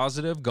bit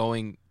positive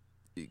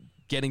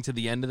getting to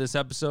the end of this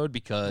episode,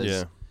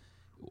 because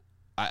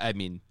I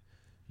mean,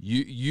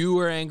 you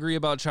are angry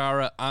about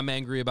Chara. I'm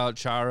angry about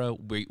Chara.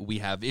 We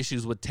have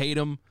issues with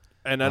Tatum.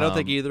 And I don't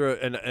think either.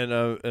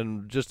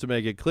 And just to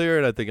make it clear,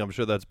 and I think I'm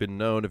sure that's been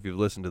known if you've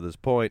listened to this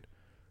point,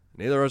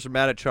 neither of us are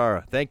mad at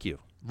Chara. Thank you.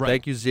 Right.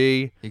 Thank you,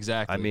 Z.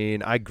 Exactly. I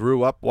mean, I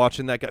grew up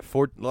watching that guy.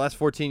 The last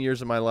 14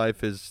 years of my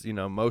life is,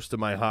 most of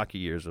my hockey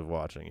years of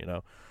watching,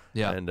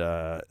 Yeah. And,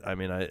 I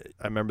mean, I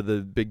remember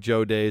the Big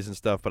Joe days and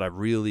stuff, but I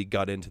really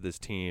got into this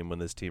team when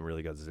this team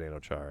really got Zdeno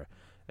Chara.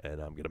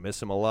 And I'm going to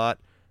miss him a lot.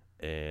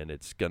 And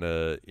it's going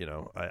to,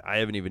 I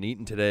haven't even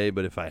eaten today,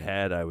 but if I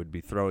had, I would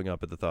be throwing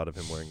up at the thought of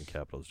him wearing a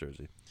Capitals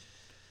jersey.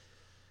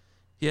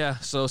 Yeah,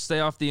 so stay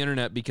off the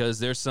internet, because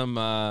there's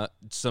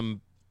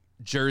some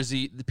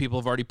jersey. The people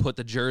have already put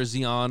the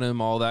jersey on him,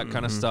 all that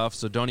kind of stuff.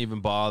 So don't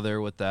even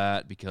bother with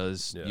that,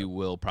 because you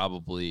will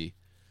probably,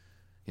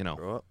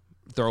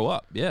 throw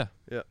up. Yeah.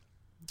 Yeah.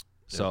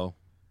 So,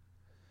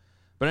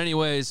 but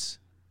anyways,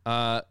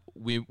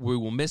 we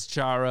will miss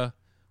Chara.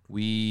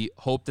 We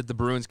hope that the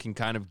Bruins can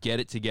kind of get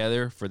it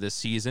together for this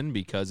season,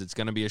 because it's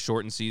going to be a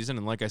shortened season.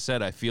 And like I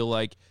said, I feel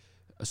like,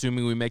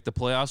 assuming we make the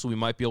playoffs, we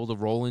might be able to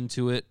roll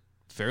into it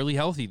fairly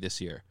healthy this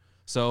year.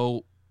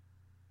 So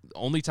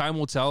only time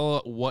will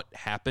tell what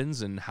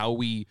happens and how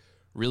we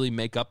really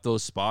make up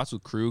those spots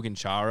with Krug and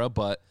Chara.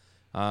 But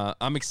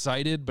I'm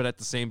excited, but at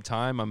the same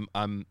time,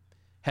 I'm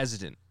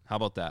hesitant. How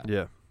about that?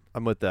 Yeah,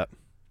 I'm with that.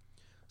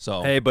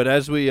 So hey, but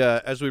as we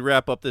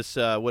wrap up this,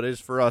 what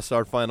is for us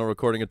our final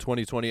recording of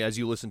 2020, as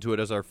you listen to it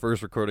as our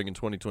first recording in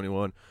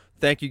 2021,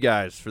 thank you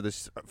guys for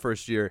this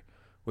first year.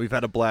 We've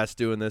had a blast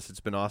doing this. It's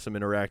been awesome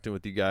interacting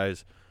with you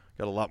guys.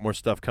 Got a lot more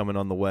stuff coming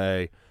on the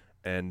way.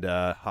 And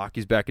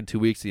hockey's back in 2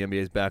 weeks. The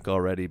NBA's back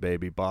already,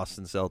 baby.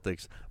 Boston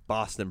Celtics,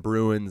 Boston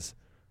Bruins.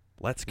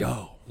 Let's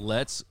go.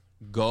 Let's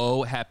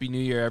go. Happy New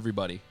Year,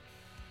 everybody.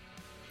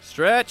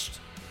 Stretched.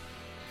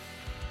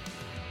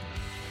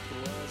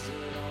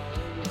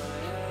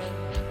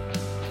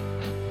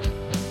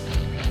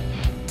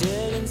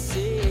 Didn't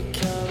see